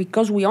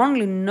 because we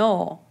only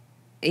know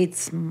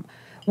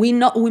we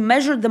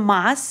measure the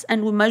mass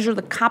and we measure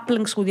the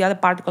couplings with the other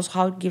particles,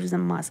 how it gives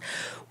them mass.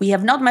 We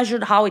have not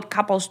measured how it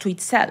couples to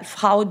itself,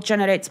 how it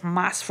generates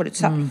mass for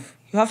itself.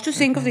 You have to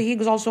think of the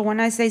Higgs also when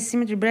I say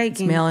symmetry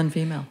breaking. It's male and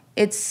female.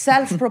 It's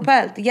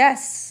self-propelled,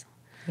 yes.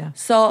 Yeah.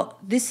 So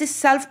this is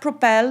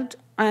self-propelled,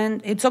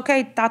 and it's okay,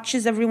 it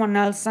touches everyone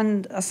else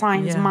and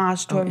assigns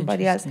mass to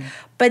everybody else.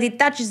 But it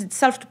touches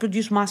itself to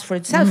produce mass for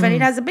itself, and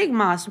it has a big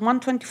mass,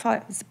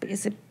 125.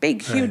 It's a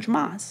big, huge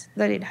mass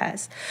that it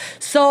has.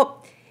 So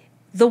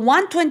the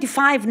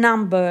 125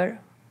 number,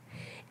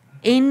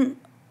 when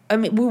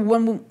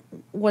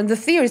the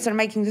theorists are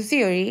making the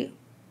theory,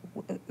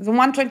 the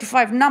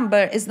 125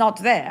 number is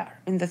not there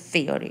in the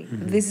theory.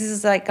 This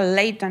is like a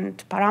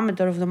latent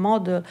parameter of the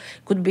model.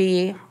 Could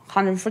be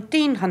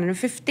 114,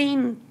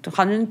 115,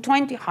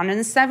 120,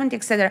 170,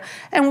 etc.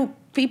 And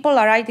people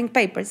are writing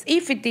papers.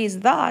 If it is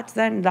that,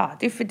 then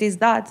that. If it is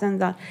that, then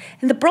that.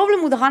 And the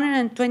problem with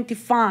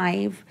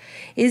 125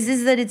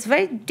 is that it's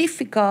very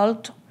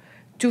difficult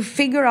to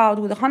figure out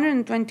with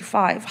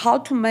 125 how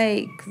to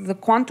make the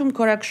quantum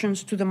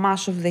corrections to the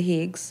mass of the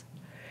Higgs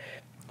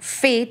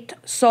fit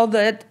so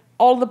that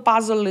all the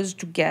puzzle is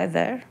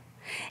together.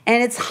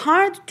 And it's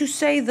hard to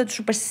say that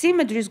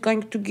supersymmetry is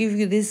going to give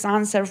you this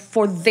answer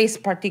for this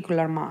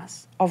particular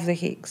mass of the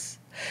Higgs.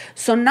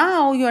 So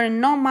now you're in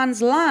no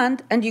man's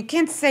land, and you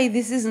can't say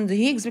this isn't the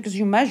Higgs because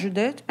you measured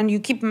it, and you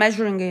keep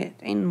measuring it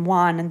in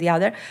one and the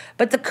other.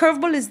 But the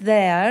curveball is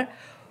there.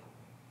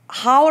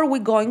 How are we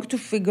going to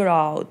figure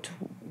out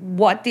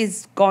what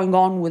is going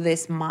on with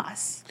this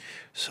mass?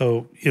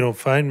 So,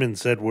 Feynman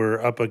said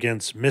we're up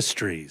against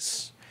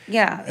mysteries.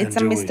 Yeah, it's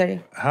a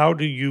mystery. How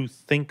do you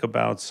think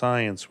about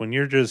science when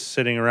you're just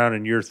sitting around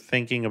and you're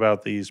thinking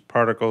about these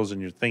particles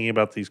and you're thinking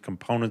about these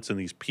components and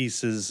these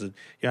pieces?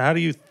 How do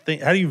you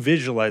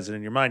visualize it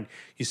in your mind?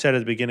 You said at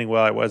the beginning,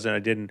 well, I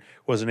wasn't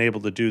able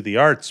to do the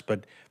arts,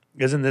 but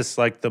isn't this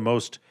like the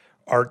most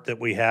art that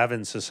we have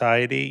in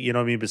society?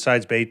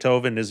 Besides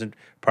Beethoven, isn't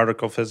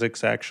particle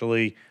physics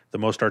actually the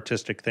most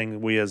artistic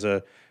thing we as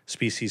a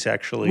species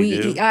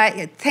actually do?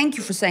 Thank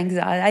you for saying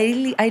that.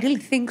 I really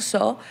think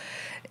so.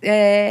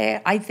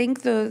 I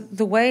think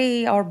the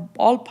way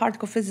all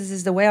particle physics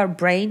is the way our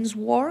brains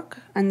work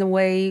and the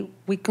way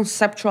we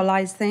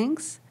conceptualize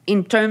things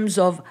in terms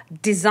of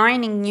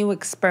designing new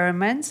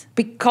experiments.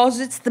 Because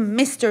it's the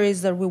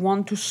mysteries that we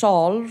want to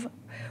solve,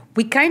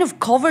 we kind of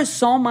cover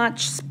so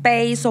much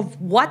space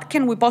of what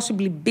can we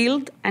possibly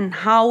build and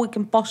how we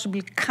can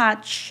possibly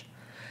catch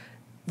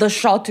the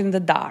shot in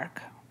the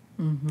dark.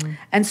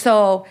 And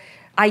so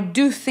I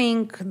do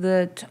think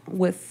that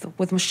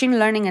with machine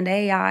learning and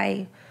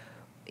AI,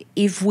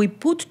 if we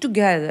put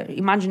together,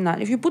 imagine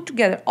that, if you put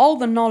together all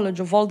the knowledge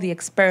of all the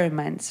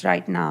experiments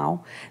right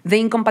now, the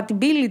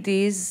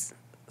incompatibilities,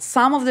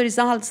 some of the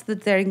results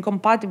that they're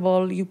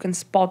incompatible, you can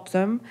spot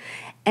them,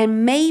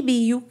 and maybe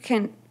you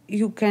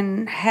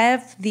can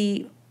have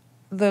the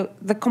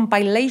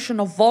compilation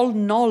of all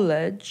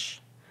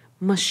knowledge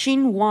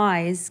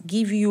machine-wise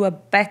give you a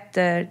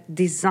better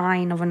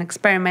design of an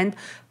experiment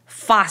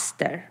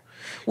faster.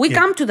 We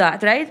come to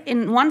that, right?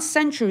 In 1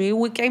 century,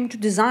 we came to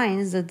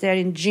designs that they're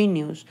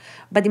ingenious.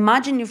 But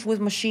imagine if with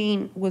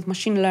machine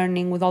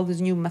learning, with all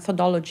these new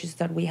methodologies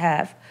that we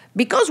have,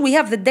 because we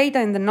have the data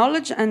and the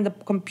knowledge and the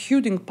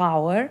computing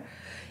power,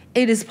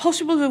 it is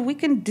possible that we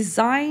can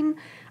design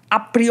a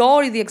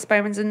priori the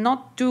experiments and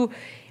not do.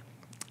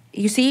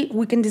 You see,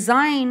 we can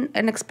design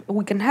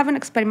we can have an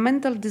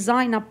experimental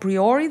design a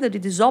priori that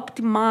it is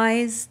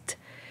optimized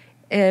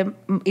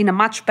in a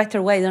much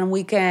better way than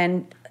we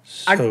can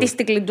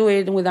artistically do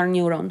it with our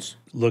neurons.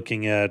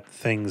 Looking at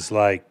things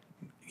like,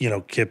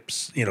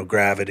 Kip's,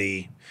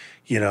 gravity,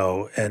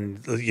 and,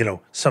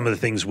 some of the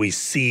things we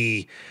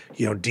see,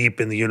 deep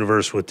in the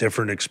universe with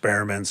different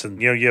experiments.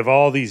 And, you have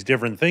all these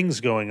different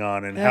things going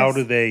on. And how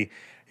do they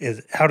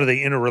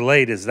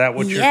interrelate? Is that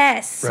what you're...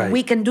 Yes, right.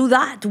 We can do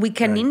that. We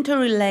can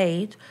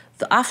interrelate.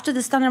 After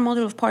the standard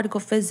model of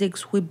particle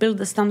physics, we build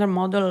the standard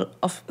model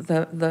of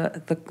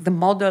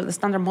the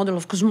standard model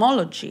of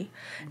cosmology.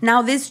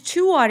 Now, these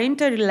two are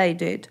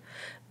interrelated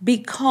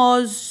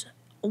because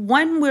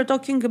when we're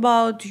talking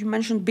about, you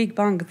mentioned Big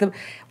Bang,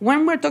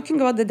 when we're talking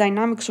about the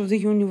dynamics of the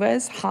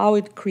universe, how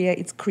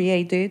it's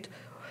created,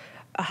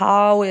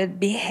 how it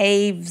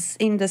behaves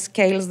in the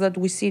scales that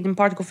we see in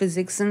particle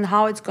physics and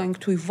how it's going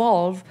to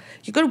evolve,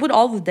 you got to put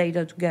all the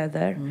data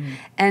together.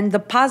 And the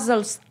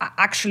puzzles are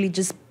actually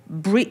just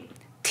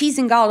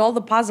teasing out all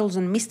the puzzles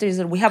and mysteries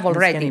that we have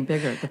already. It's getting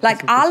bigger.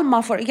 Like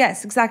ALMA,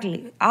 yes,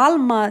 exactly.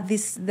 ALMA,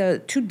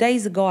 2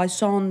 days ago, I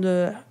saw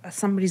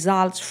some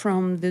results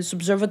from this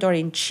observatory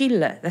in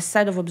Chile, the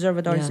set of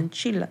observatories in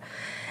Chile.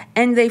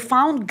 And they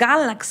found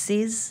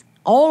galaxies,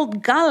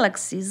 old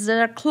galaxies that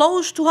are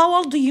close to how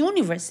old the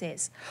universe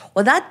is.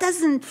 Well, that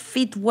doesn't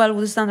fit well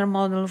with the standard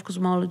model of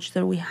cosmology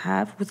that we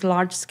have with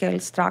large-scale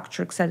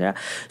structure, etc.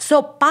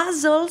 So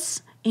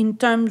puzzles in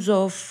terms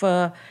of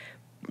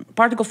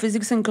particle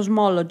physics and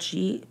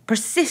cosmology,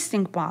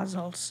 persisting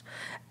puzzles,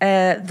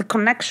 the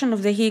connection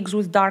of the Higgs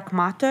with dark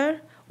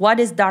matter. What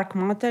is dark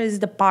matter? Is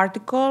it a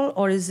particle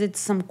or is it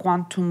some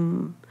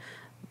quantum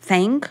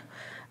thing?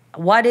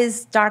 What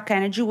is dark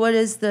energy? What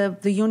is the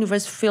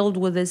universe filled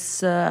with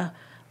this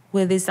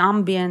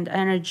ambient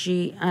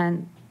energy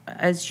and,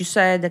 as you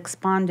said,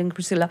 expanding,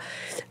 Priscilla,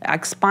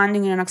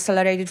 expanding in an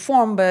accelerated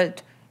form,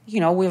 but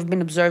we've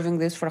been observing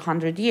this for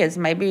 100 years.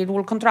 Maybe it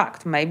will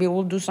contract. Maybe it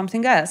will do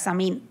something else. I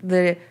mean,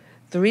 the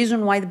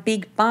reason why the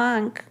Big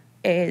Bang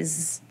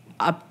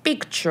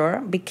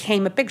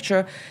became a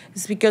picture,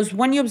 is because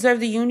when you observe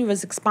the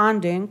universe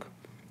expanding,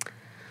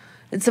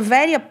 it's a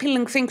very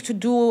appealing thing to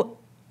do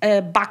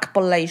a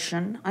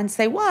backpolation and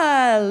say,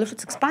 well, if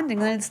it's expanding,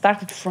 then it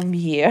started from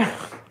here.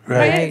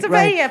 Right.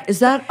 Is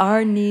that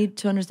our need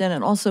to understand?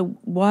 And also,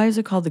 why is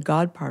it called the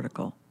God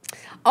particle?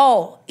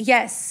 Oh,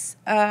 yes.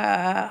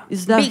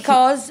 Is that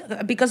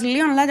because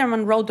Leon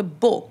Lederman wrote a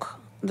book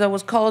that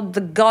was called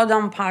The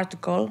Goddamn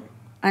Particle,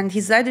 and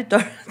his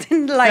editor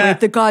didn't like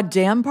the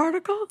goddamn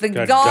particle? The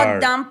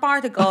goddamn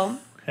particle.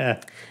 Yeah.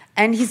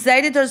 And his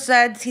editor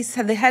said,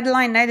 the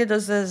headline editor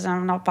says,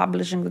 I'm not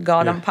publishing the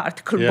goddamn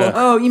particle book.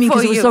 Oh, you mean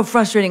because it was so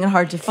frustrating and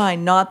hard to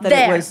find, not that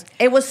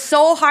it was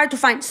so hard to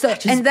find. So,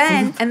 and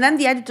then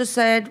the editor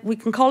said, we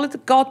can call it the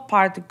God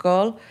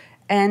particle,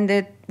 and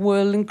it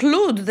will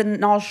include the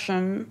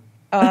notion,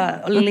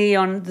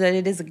 Leon, that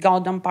it is a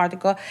goddamn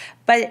particle.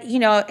 But,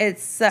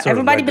 it's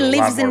everybody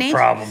believes in it.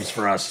 Problems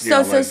for us.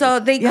 So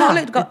they call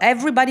it,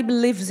 everybody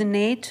believes in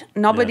it.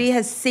 Nobody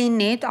has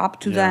seen it up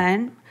to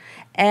then.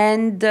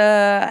 And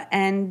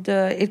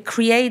it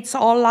creates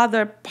all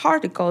other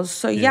particles.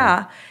 So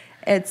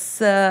it's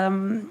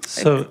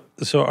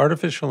so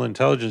artificial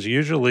intelligence.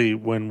 Usually,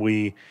 when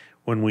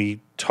we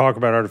talk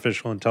about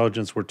artificial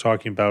intelligence, we're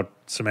talking about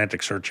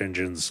semantic search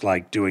engines,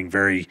 like doing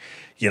very,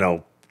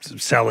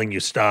 selling you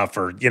stuff,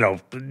 or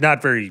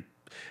not very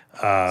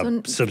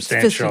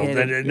substantial.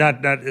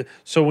 Not.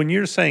 So when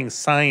you're saying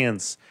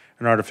science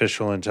and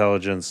artificial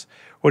intelligence,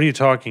 what are you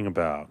talking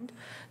about?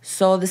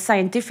 So the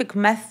scientific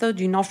method,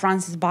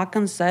 Francis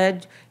Bacon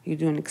said, you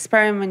do an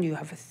experiment, you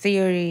have a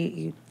theory,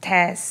 you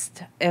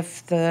test.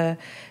 If the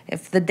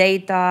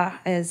data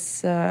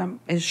is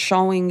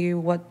showing you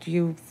what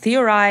you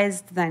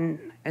theorized, then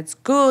it's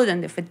good.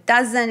 And if it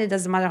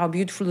doesn't matter how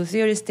beautiful the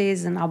theorist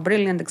is and how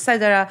brilliant,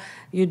 etc.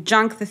 You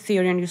junk the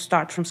theory and you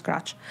start from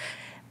scratch.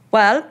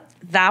 Well,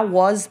 that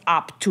was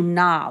up to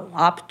now,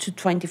 up to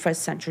 21st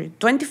century.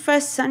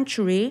 21st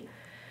century,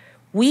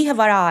 we have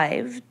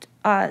arrived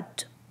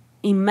at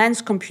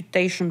immense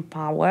computation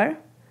power,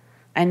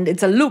 and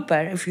it's a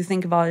looper if you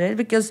think about it,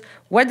 because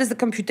where does the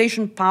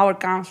computation power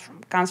come from?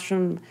 It comes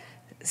from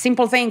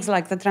simple things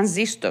like the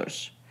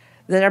transistors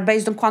that are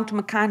based on quantum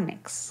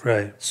mechanics.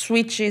 Right.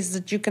 Switches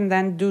that you can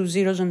then do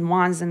zeros and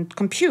ones and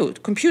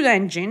compute. Compute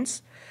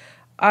engines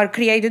are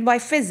created by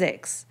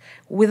physics.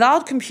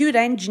 Without compute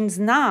engines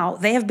now,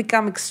 they have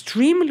become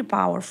extremely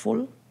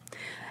powerful.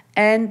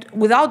 And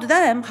without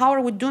them, how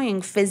are we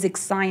doing physics,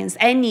 science,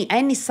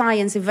 any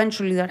science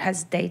eventually that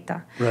has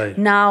data? Right.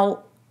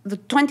 Now, the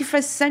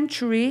 21st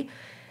century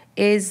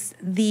is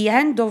the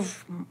end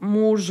of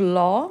Moore's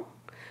law,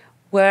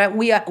 where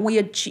we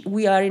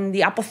are in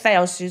the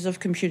apotheosis of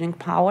computing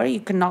power.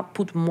 You cannot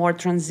put more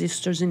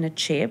transistors in a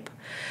chip.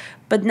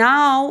 But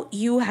now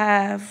you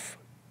have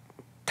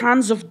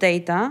tons of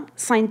data,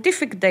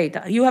 scientific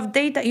data. You have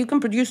data. You can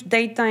produce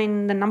data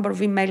in the number of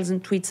emails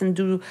and tweets and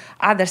do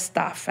other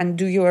stuff and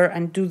do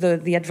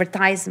the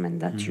advertisement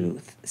that you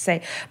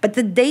say. But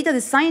the data,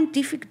 the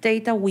scientific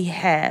data we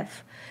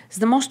have, is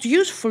the most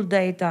useful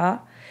data,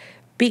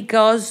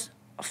 because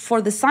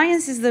for the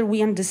sciences that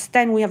we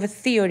understand, we have a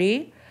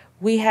theory.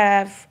 We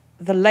have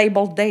the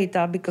labeled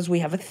data because we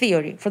have a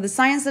theory. For the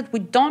science that we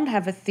don't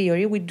have a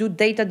theory, we do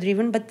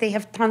data-driven, but they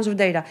have tons of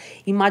data.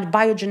 Imagine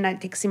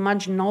biogenetics,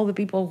 imagine all the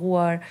people who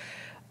are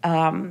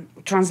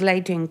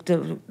translating,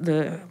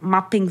 the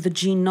mapping the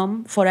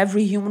genome for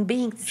every human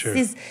being. Sure.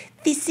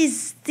 This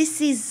is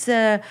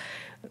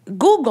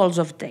Googles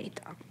of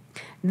data.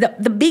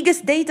 The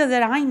biggest data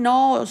that I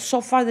know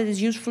so far that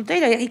is useful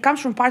data, it comes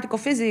from particle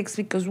physics,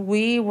 because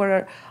we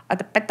were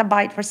at a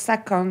petabyte per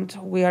second.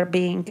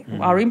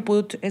 Our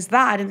input is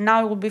that, and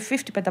now it will be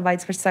 50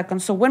 petabytes per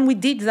second. So when we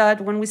did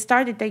that, when we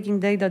started taking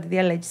data at the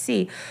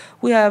LHC,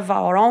 we have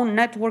our own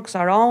networks,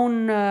 our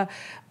own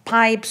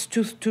pipes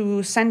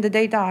to send the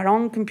data, our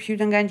own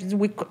computing engines.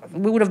 We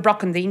would have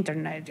broken the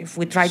internet if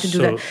we tried to do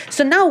that.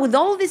 So now with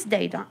all this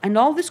data and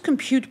all this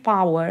compute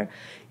power,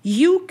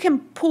 you can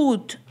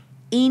put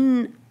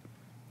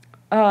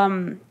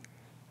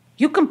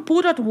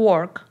at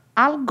work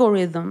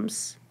algorithms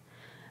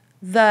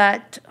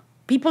that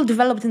people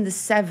developed in the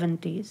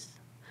 70s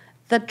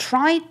that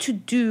try to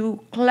do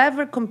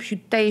clever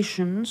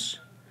computations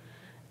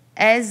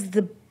as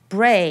the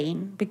brain,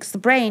 because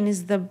the brain is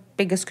the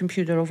biggest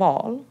computer of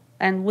all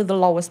and with the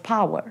lowest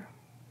power,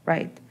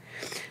 right?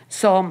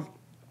 So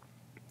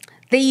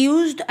they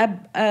used,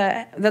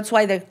 that's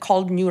why they're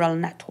called neural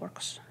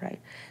networks, right?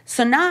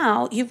 So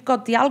now you've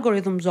got the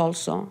algorithms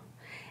also,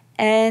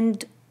 and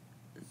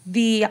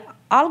the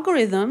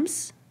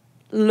algorithms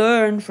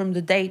learn from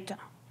the data.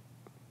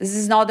 This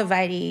is not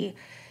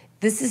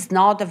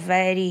a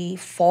very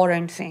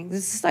foreign thing.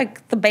 This is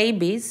like the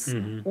babies,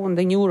 on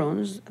the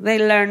neurons. They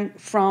learn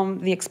from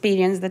the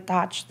experience, the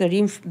touch, they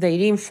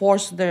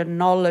reinforce their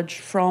knowledge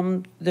from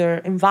their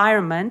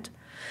environment.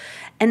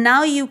 And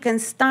now you can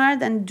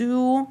start and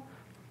do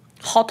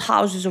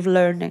hothouses of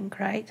learning,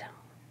 right?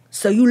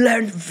 So you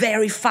learn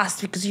very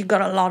fast because you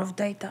got a lot of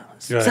data.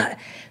 Right. So,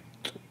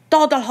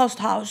 total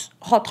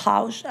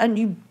hothouse, and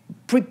you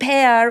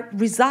prepare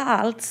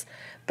results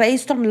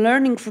based on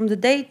learning from the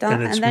data.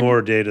 And it's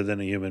more data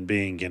than a human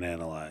being can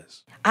analyze.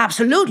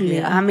 Absolutely.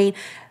 Yeah. I mean,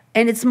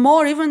 and it's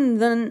more even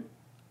than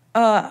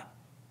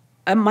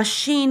a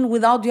machine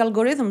without the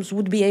algorithms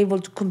would be able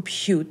to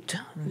compute,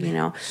 you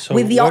know, So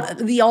with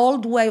the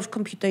old way of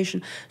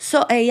computation.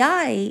 So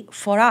AI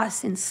for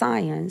us in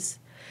science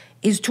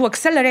is to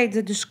accelerate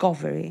the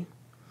discovery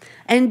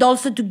and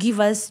also to give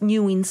us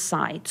new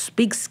insights,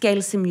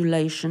 big-scale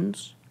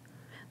simulations,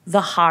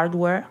 the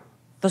hardware,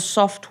 the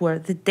software,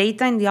 the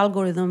data and the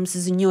algorithms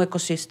is a new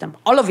ecosystem.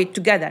 All of it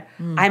together.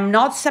 I'm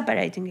not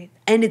separating it.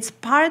 And it's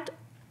part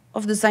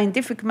of the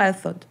scientific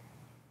method.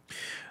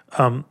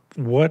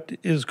 What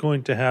is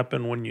going to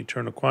happen when you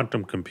turn a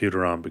quantum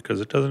computer on? Because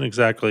it doesn't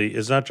exactly,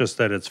 it's not just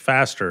that it's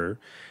faster,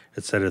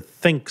 it's that it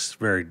thinks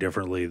very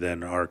differently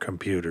than our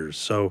computers.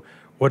 So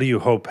what do you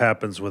hope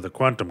happens with a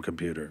quantum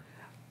computer?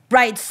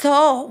 Right.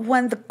 So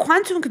when the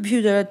quantum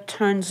computer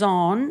turns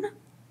on,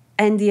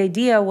 and the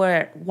idea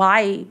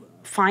why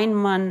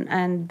Feynman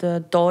and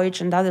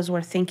Deutsch and others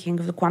were thinking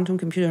of the quantum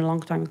computer a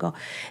long time ago,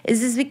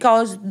 is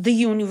because the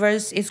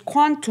universe is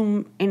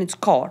quantum in its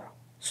core.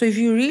 So if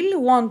you really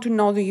want to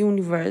know the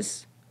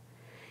universe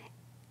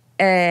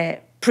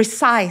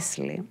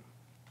precisely,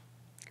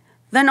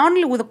 then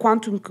only with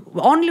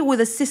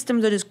a system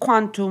that is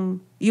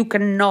quantum, you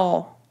can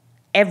know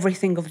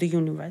everything of the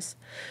universe.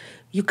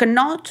 You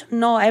cannot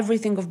know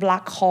everything of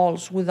black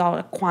holes without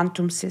a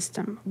quantum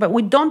system. But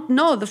we don't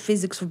know the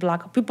physics of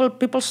black hole.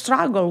 People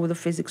struggle with the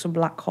physics of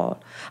black hole,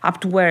 up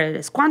to where it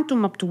is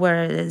quantum, up to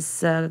where it is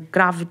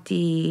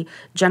gravity,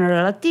 general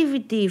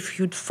relativity, if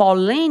you'd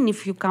fall in,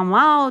 if you come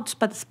out,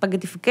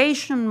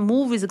 spaghettification,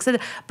 movies, etc.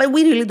 But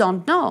we really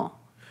don't know.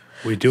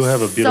 We do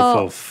have a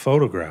beautiful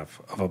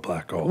photograph of a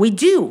black hole. We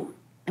do.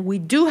 We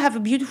do have a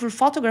beautiful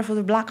photograph of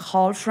the black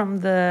hole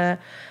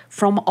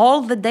from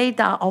all the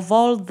data of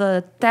all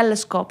the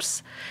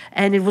telescopes,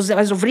 and it was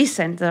as of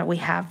recent that we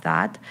have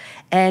that,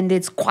 and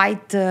it's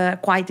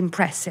quite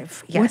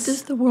impressive. Yes. What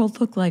does the world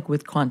look like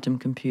with quantum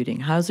computing?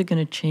 How's it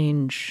going to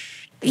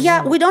change?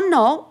 Yeah, we don't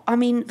know. I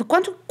mean, the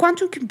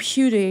quantum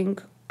computing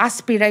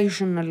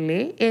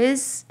aspirationally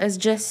is, as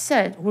Jess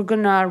said, we're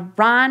going to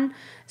run.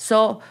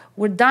 So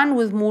we're done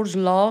with Moore's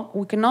law.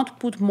 We cannot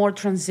put more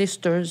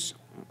transistors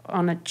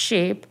on a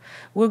chip.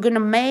 We're going to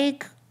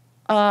make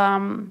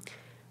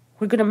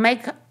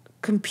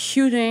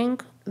computing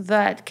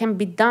that can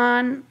be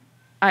done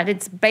at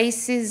its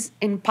basis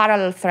in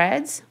parallel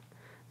threads,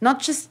 not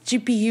just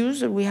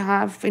GPUs that we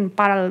have in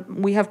parallel.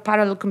 We have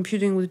parallel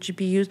computing with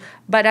GPUs,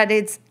 but at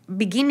its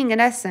beginning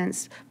and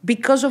essence,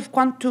 because of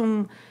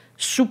quantum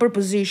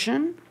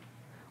superposition,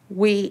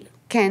 we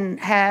can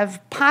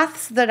have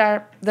paths that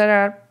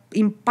are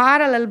in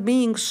parallel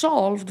being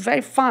solved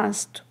very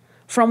fast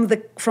from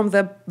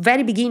the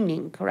very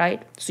beginning,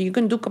 right? So you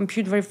can do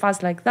compute very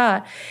fast like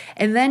that.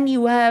 And then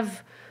you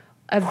have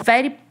a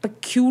very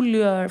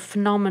peculiar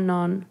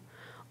phenomenon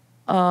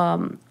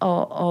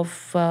of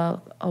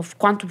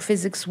quantum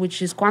physics,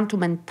 which is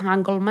quantum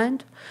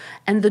entanglement.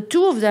 And the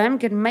two of them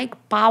can make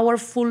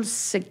powerful,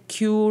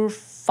 secure,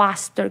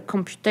 faster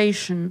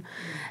computation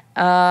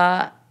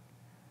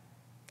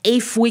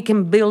if we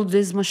can build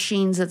these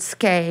machines at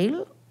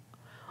scale.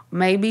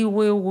 Maybe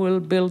we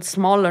will build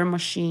smaller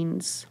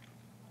machines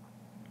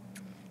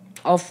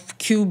of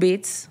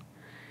qubits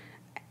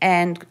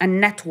and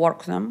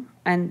network them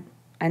and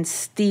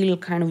still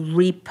kind of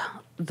reap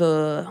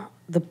the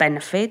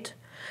benefit.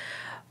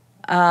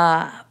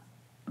 But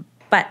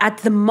at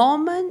the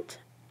moment,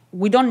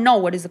 we don't know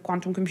what is a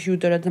quantum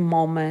computer at the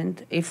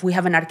moment if we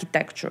have an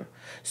architecture.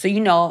 So,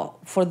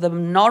 for the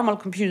normal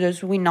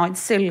computers, we know it's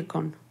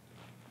silicon,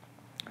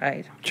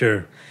 right?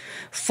 Sure.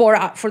 For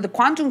the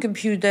quantum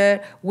computer,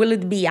 will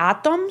it be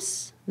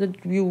atoms?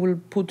 that you will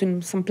put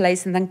in some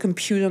place and then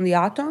compute on the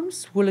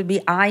atoms? Will it be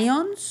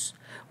ions?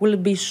 Will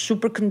it be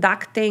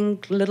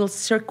superconducting little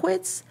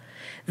circuits?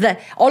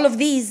 All of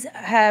these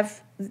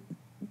have,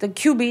 the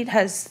qubit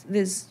has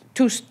these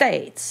two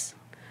states.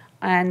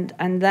 And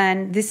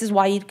then this is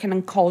why it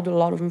can encode a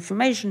lot of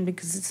information,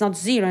 because it's not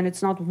 0 and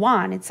it's not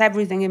 1, it's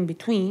everything in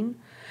between.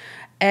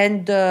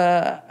 And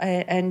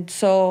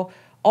so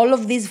all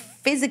of these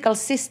physical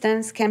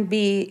systems can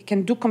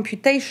do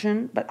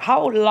computation, but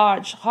how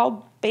large,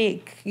 how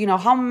big,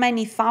 how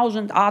many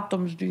thousand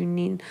atoms do you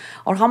need,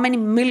 or how many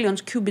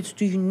millions qubits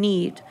do you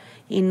need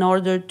in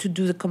order to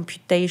do the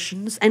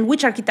computations? And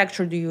which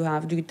architecture do you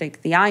have? Do you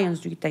take the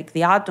ions? Do you take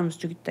the atoms?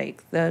 Do you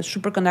take the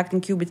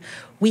superconducting qubits?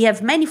 We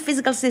have many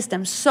physical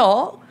systems.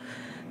 So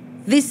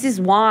this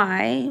is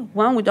why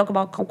when we talk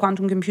about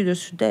quantum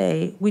computers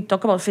today, we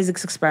talk about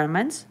physics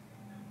experiments,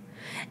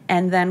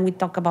 and then we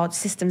talk about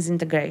systems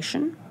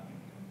integration,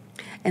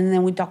 and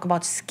then we talk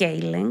about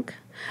scaling.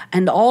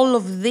 And all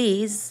of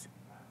these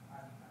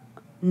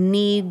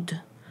need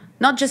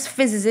not just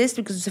physicists,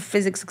 because it's a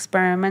physics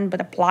experiment, but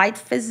applied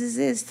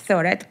physicists,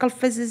 theoretical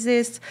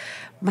physicists,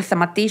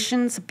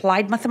 mathematicians,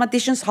 applied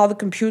mathematicians, how the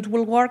compute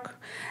will work,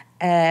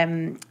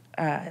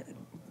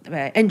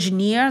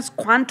 engineers,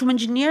 quantum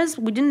engineers.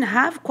 We didn't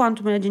have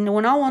quantum engineers.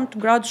 When I went to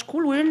grad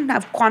school, we didn't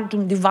have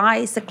quantum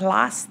device, a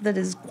class that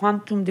is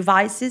quantum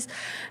devices.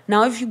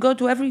 Now, if you go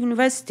to every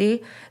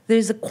university,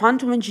 there's a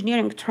quantum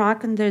engineering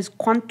track and there's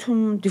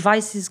quantum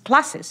devices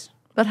classes.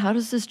 But how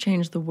does this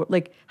change the world?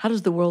 Like, how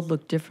does the world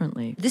look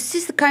differently? This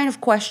is the kind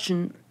of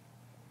question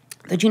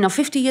that,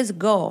 50 years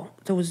ago,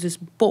 there was this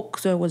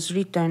book that was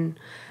written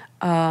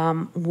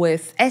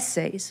with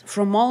essays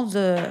from all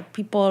the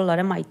people at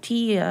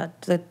MIT,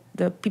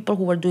 the people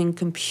who were doing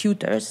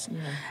computers,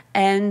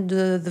 and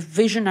the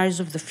visionaries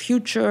of the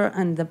future,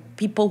 and the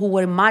people who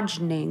were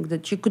imagining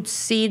that you could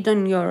see it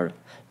on your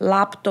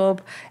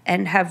laptop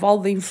and have all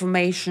the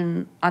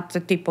information at the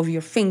tip of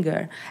your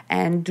finger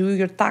and do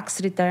your tax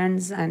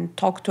returns and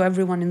talk to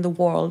everyone in the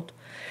world.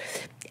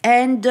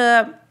 And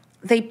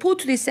they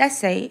put this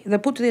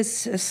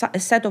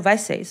set of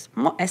essays,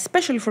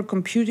 especially for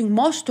computing.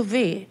 Most of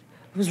it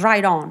was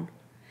right on.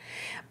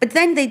 But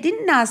then they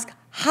didn't ask,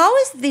 how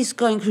is this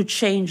going to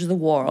change the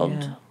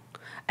world? Yeah.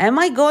 Am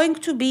I going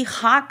to be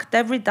hacked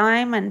every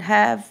time and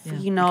have,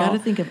 You got to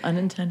think of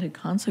unintended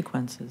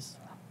consequences.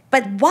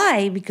 But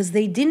why? Because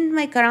they didn't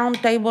make a round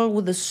table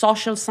with the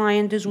social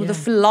scientists, with the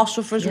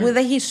philosophers, with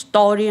the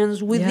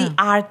historians, with the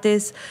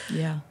artists.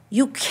 Yeah.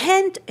 You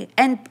can't,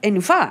 and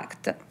in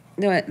fact,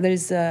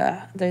 there's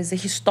a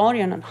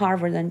historian at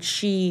Harvard, and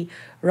she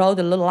wrote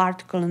a little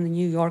article in the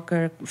New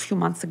Yorker a few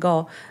months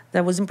ago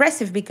that was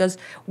impressive, because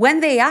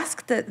when they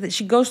asked,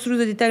 she goes through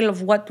the detail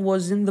of what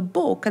was in the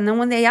book, and then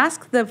when they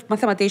asked the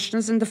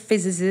mathematicians and the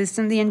physicists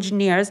and the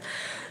engineers,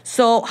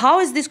 so how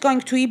is this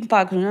going to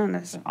impact? And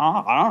they said, I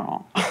don't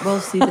know. Well,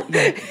 see,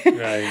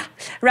 Right.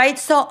 Right.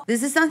 So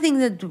this is something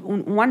that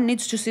one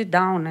needs to sit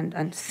down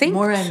and think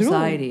more through.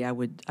 anxiety, I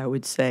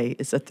would say,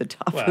 is at the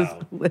top of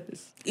the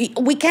list.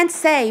 We can't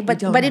say, but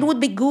don't it know.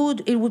 would be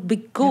good. It would be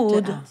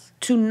good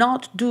to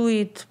not do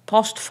it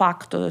post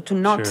facto, to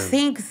not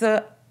think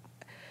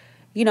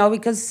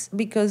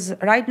because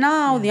right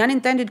now the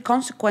unintended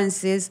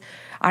consequences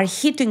are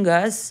hitting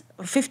us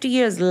 50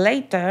 years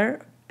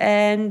later,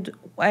 and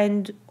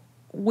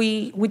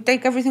we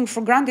take everything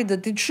for granted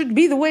that it should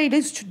be the way it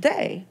is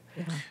today.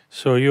 Yeah.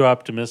 So are you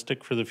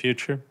optimistic for the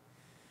future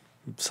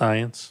of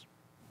science?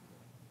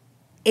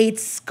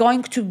 It's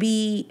going to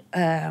be,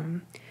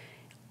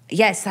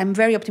 yes, I'm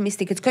very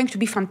optimistic. It's going to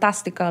be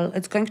fantastical.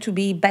 It's going to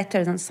be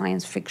better than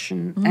science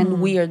fiction and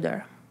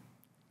weirder.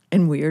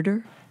 And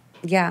weirder?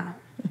 Yeah.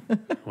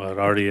 Well, it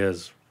already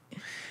is.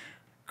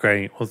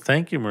 Great. Well,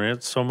 thank you,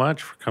 Maria, so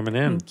much for coming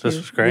in. This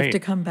was great. You have to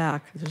come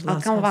back. I'll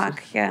come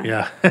back, yeah.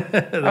 Yeah.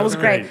 That was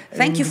great.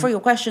 Thank you for your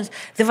questions.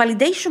 The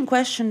validation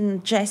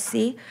question,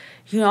 Jesse,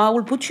 I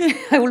will put you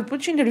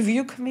in the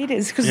review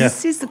committees, because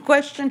this is the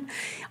question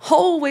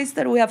always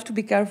that we have to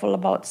be careful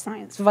about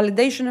science.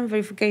 Validation and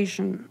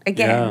verification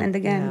again and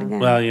again and again.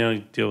 Well,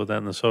 you deal with that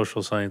in the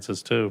social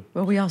sciences too.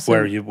 Well, we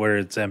also where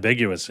it's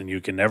ambiguous and you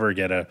can never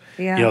get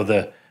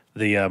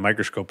the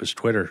microscope is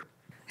Twitter.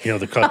 We have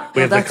the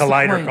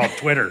collider called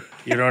Twitter.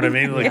 You know what I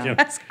mean?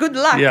 That's good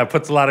luck. Yeah, it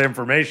puts a lot of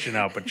information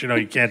out, but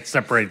you can't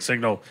separate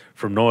signal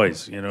from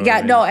noise. You know.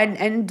 Yeah, what I mean?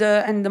 and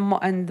the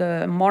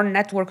more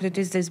networked it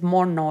is, there's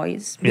more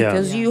noise,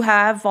 because you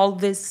have all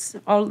these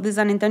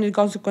unintended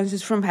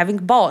consequences from having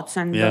bots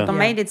and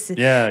automated,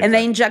 and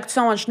they inject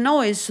so much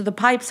noise, so the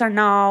pipes are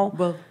now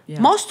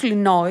mostly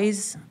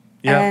noise.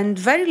 Yeah. And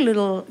very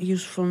little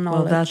useful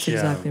knowledge. Well, that's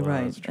exactly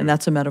right. And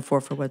that's a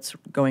metaphor for what's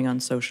going on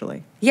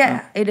socially.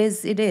 Yeah, it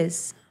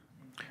is.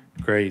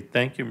 Great.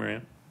 Thank you,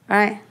 Maria. All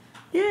right.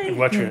 Yay.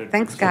 Watch your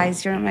Thanks,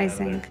 guys. You're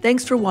amazing.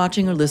 Thanks for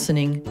watching or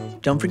listening.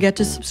 Don't forget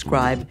to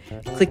subscribe.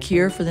 Click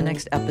here for the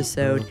next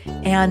episode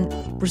and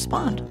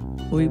respond.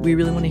 We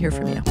really want to hear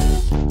from you.